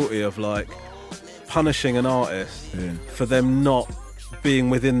fans are guilty of like punishing an artist for them not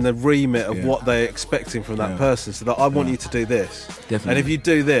being within the remit of what they're expecting from that person. So that I want you to do this. Definitely. And if you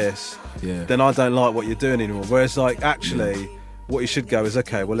do this, then I don't like what you're doing anymore. Whereas like actually what you should go is,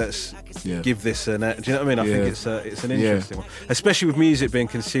 okay, well let's give this an... Do you know what I mean? I think it's an interesting one. Especially with music being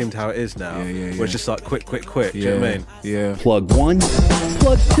consumed how it is now. Where it's just like quick. Do you know what I mean? Yeah. Plug 1,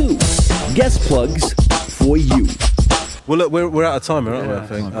 plug 2. Guest plugs for you. Well, look, we're out of time, aren't we? I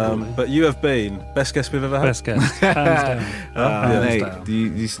think. But you have been best guest we've ever had. Best guest, hands down. Hey,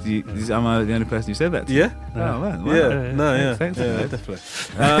 hands down. am I the only person who said that to? Yeah. Oh man. Wow. Thanks,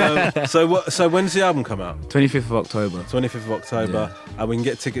 definitely. So when's the album come out? 25th of October. 25th of October, and we can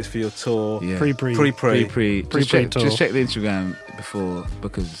get tickets for your tour. Yeah. Pre-pre Just check the Instagram before,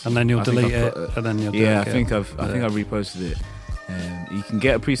 because and then you'll delete it, and then you'll delete it. I think I've reposted it. You can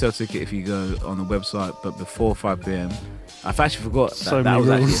get a pre-sale ticket if you go on the website, but before 5 p.m. I've actually forgot that was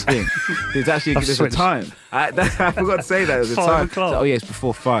actually a thing. There's actually a time. I forgot to say that. There's a time. So, it's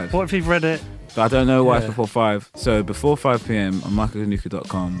before 5. What if you've read it? But I don't know why it's before 5. So before 5 p.m. on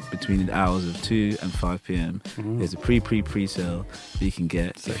michaelkiwanuka.com, between the hours of 2 and 5 p.m, there's a pre-sale that you can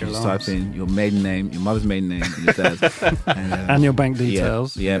get. So if you just type in your maiden name, your mother's maiden name, and your dad's, and your bank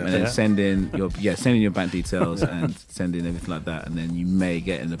details. And then send in your bank details and send in everything like that, and then you may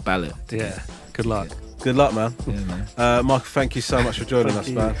get in the ballot. Yeah. Good luck. Good luck, man. Yeah, man. Michael, thank you so much for joining us,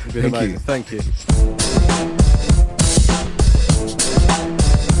 man. You've been amazing. Thank you.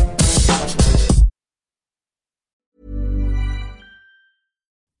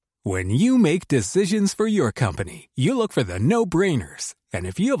 When you make decisions for your company, you look for the no-brainers. And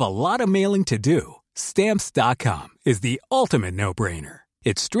if you have a lot of mailing to do, Stamps.com is the ultimate no-brainer.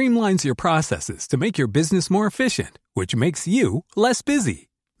 It streamlines your processes to make your business more efficient, which makes you less busy.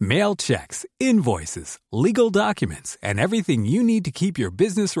 Mail checks, invoices, legal documents, and everything you need to keep your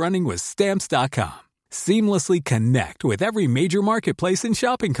business running with Stamps.com. Seamlessly connect with every major marketplace and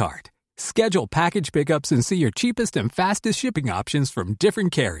shopping cart. Schedule package pickups and see your cheapest and fastest shipping options from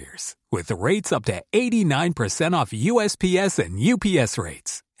different carriers, with rates up to 89% off USPS and UPS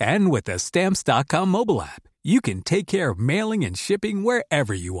rates. And with the Stamps.com mobile app, you can take care of mailing and shipping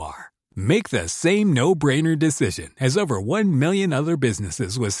wherever you are. Make the same no-brainer decision as over 1 million other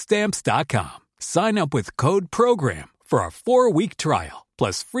businesses with Stamps.com. Sign up with code PROGRAM for a 4-week trial,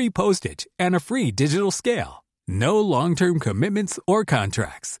 plus free postage and a free digital scale. No long-term commitments or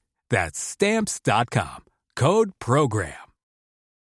contracts. That's Stamps.com. Code PROGRAM.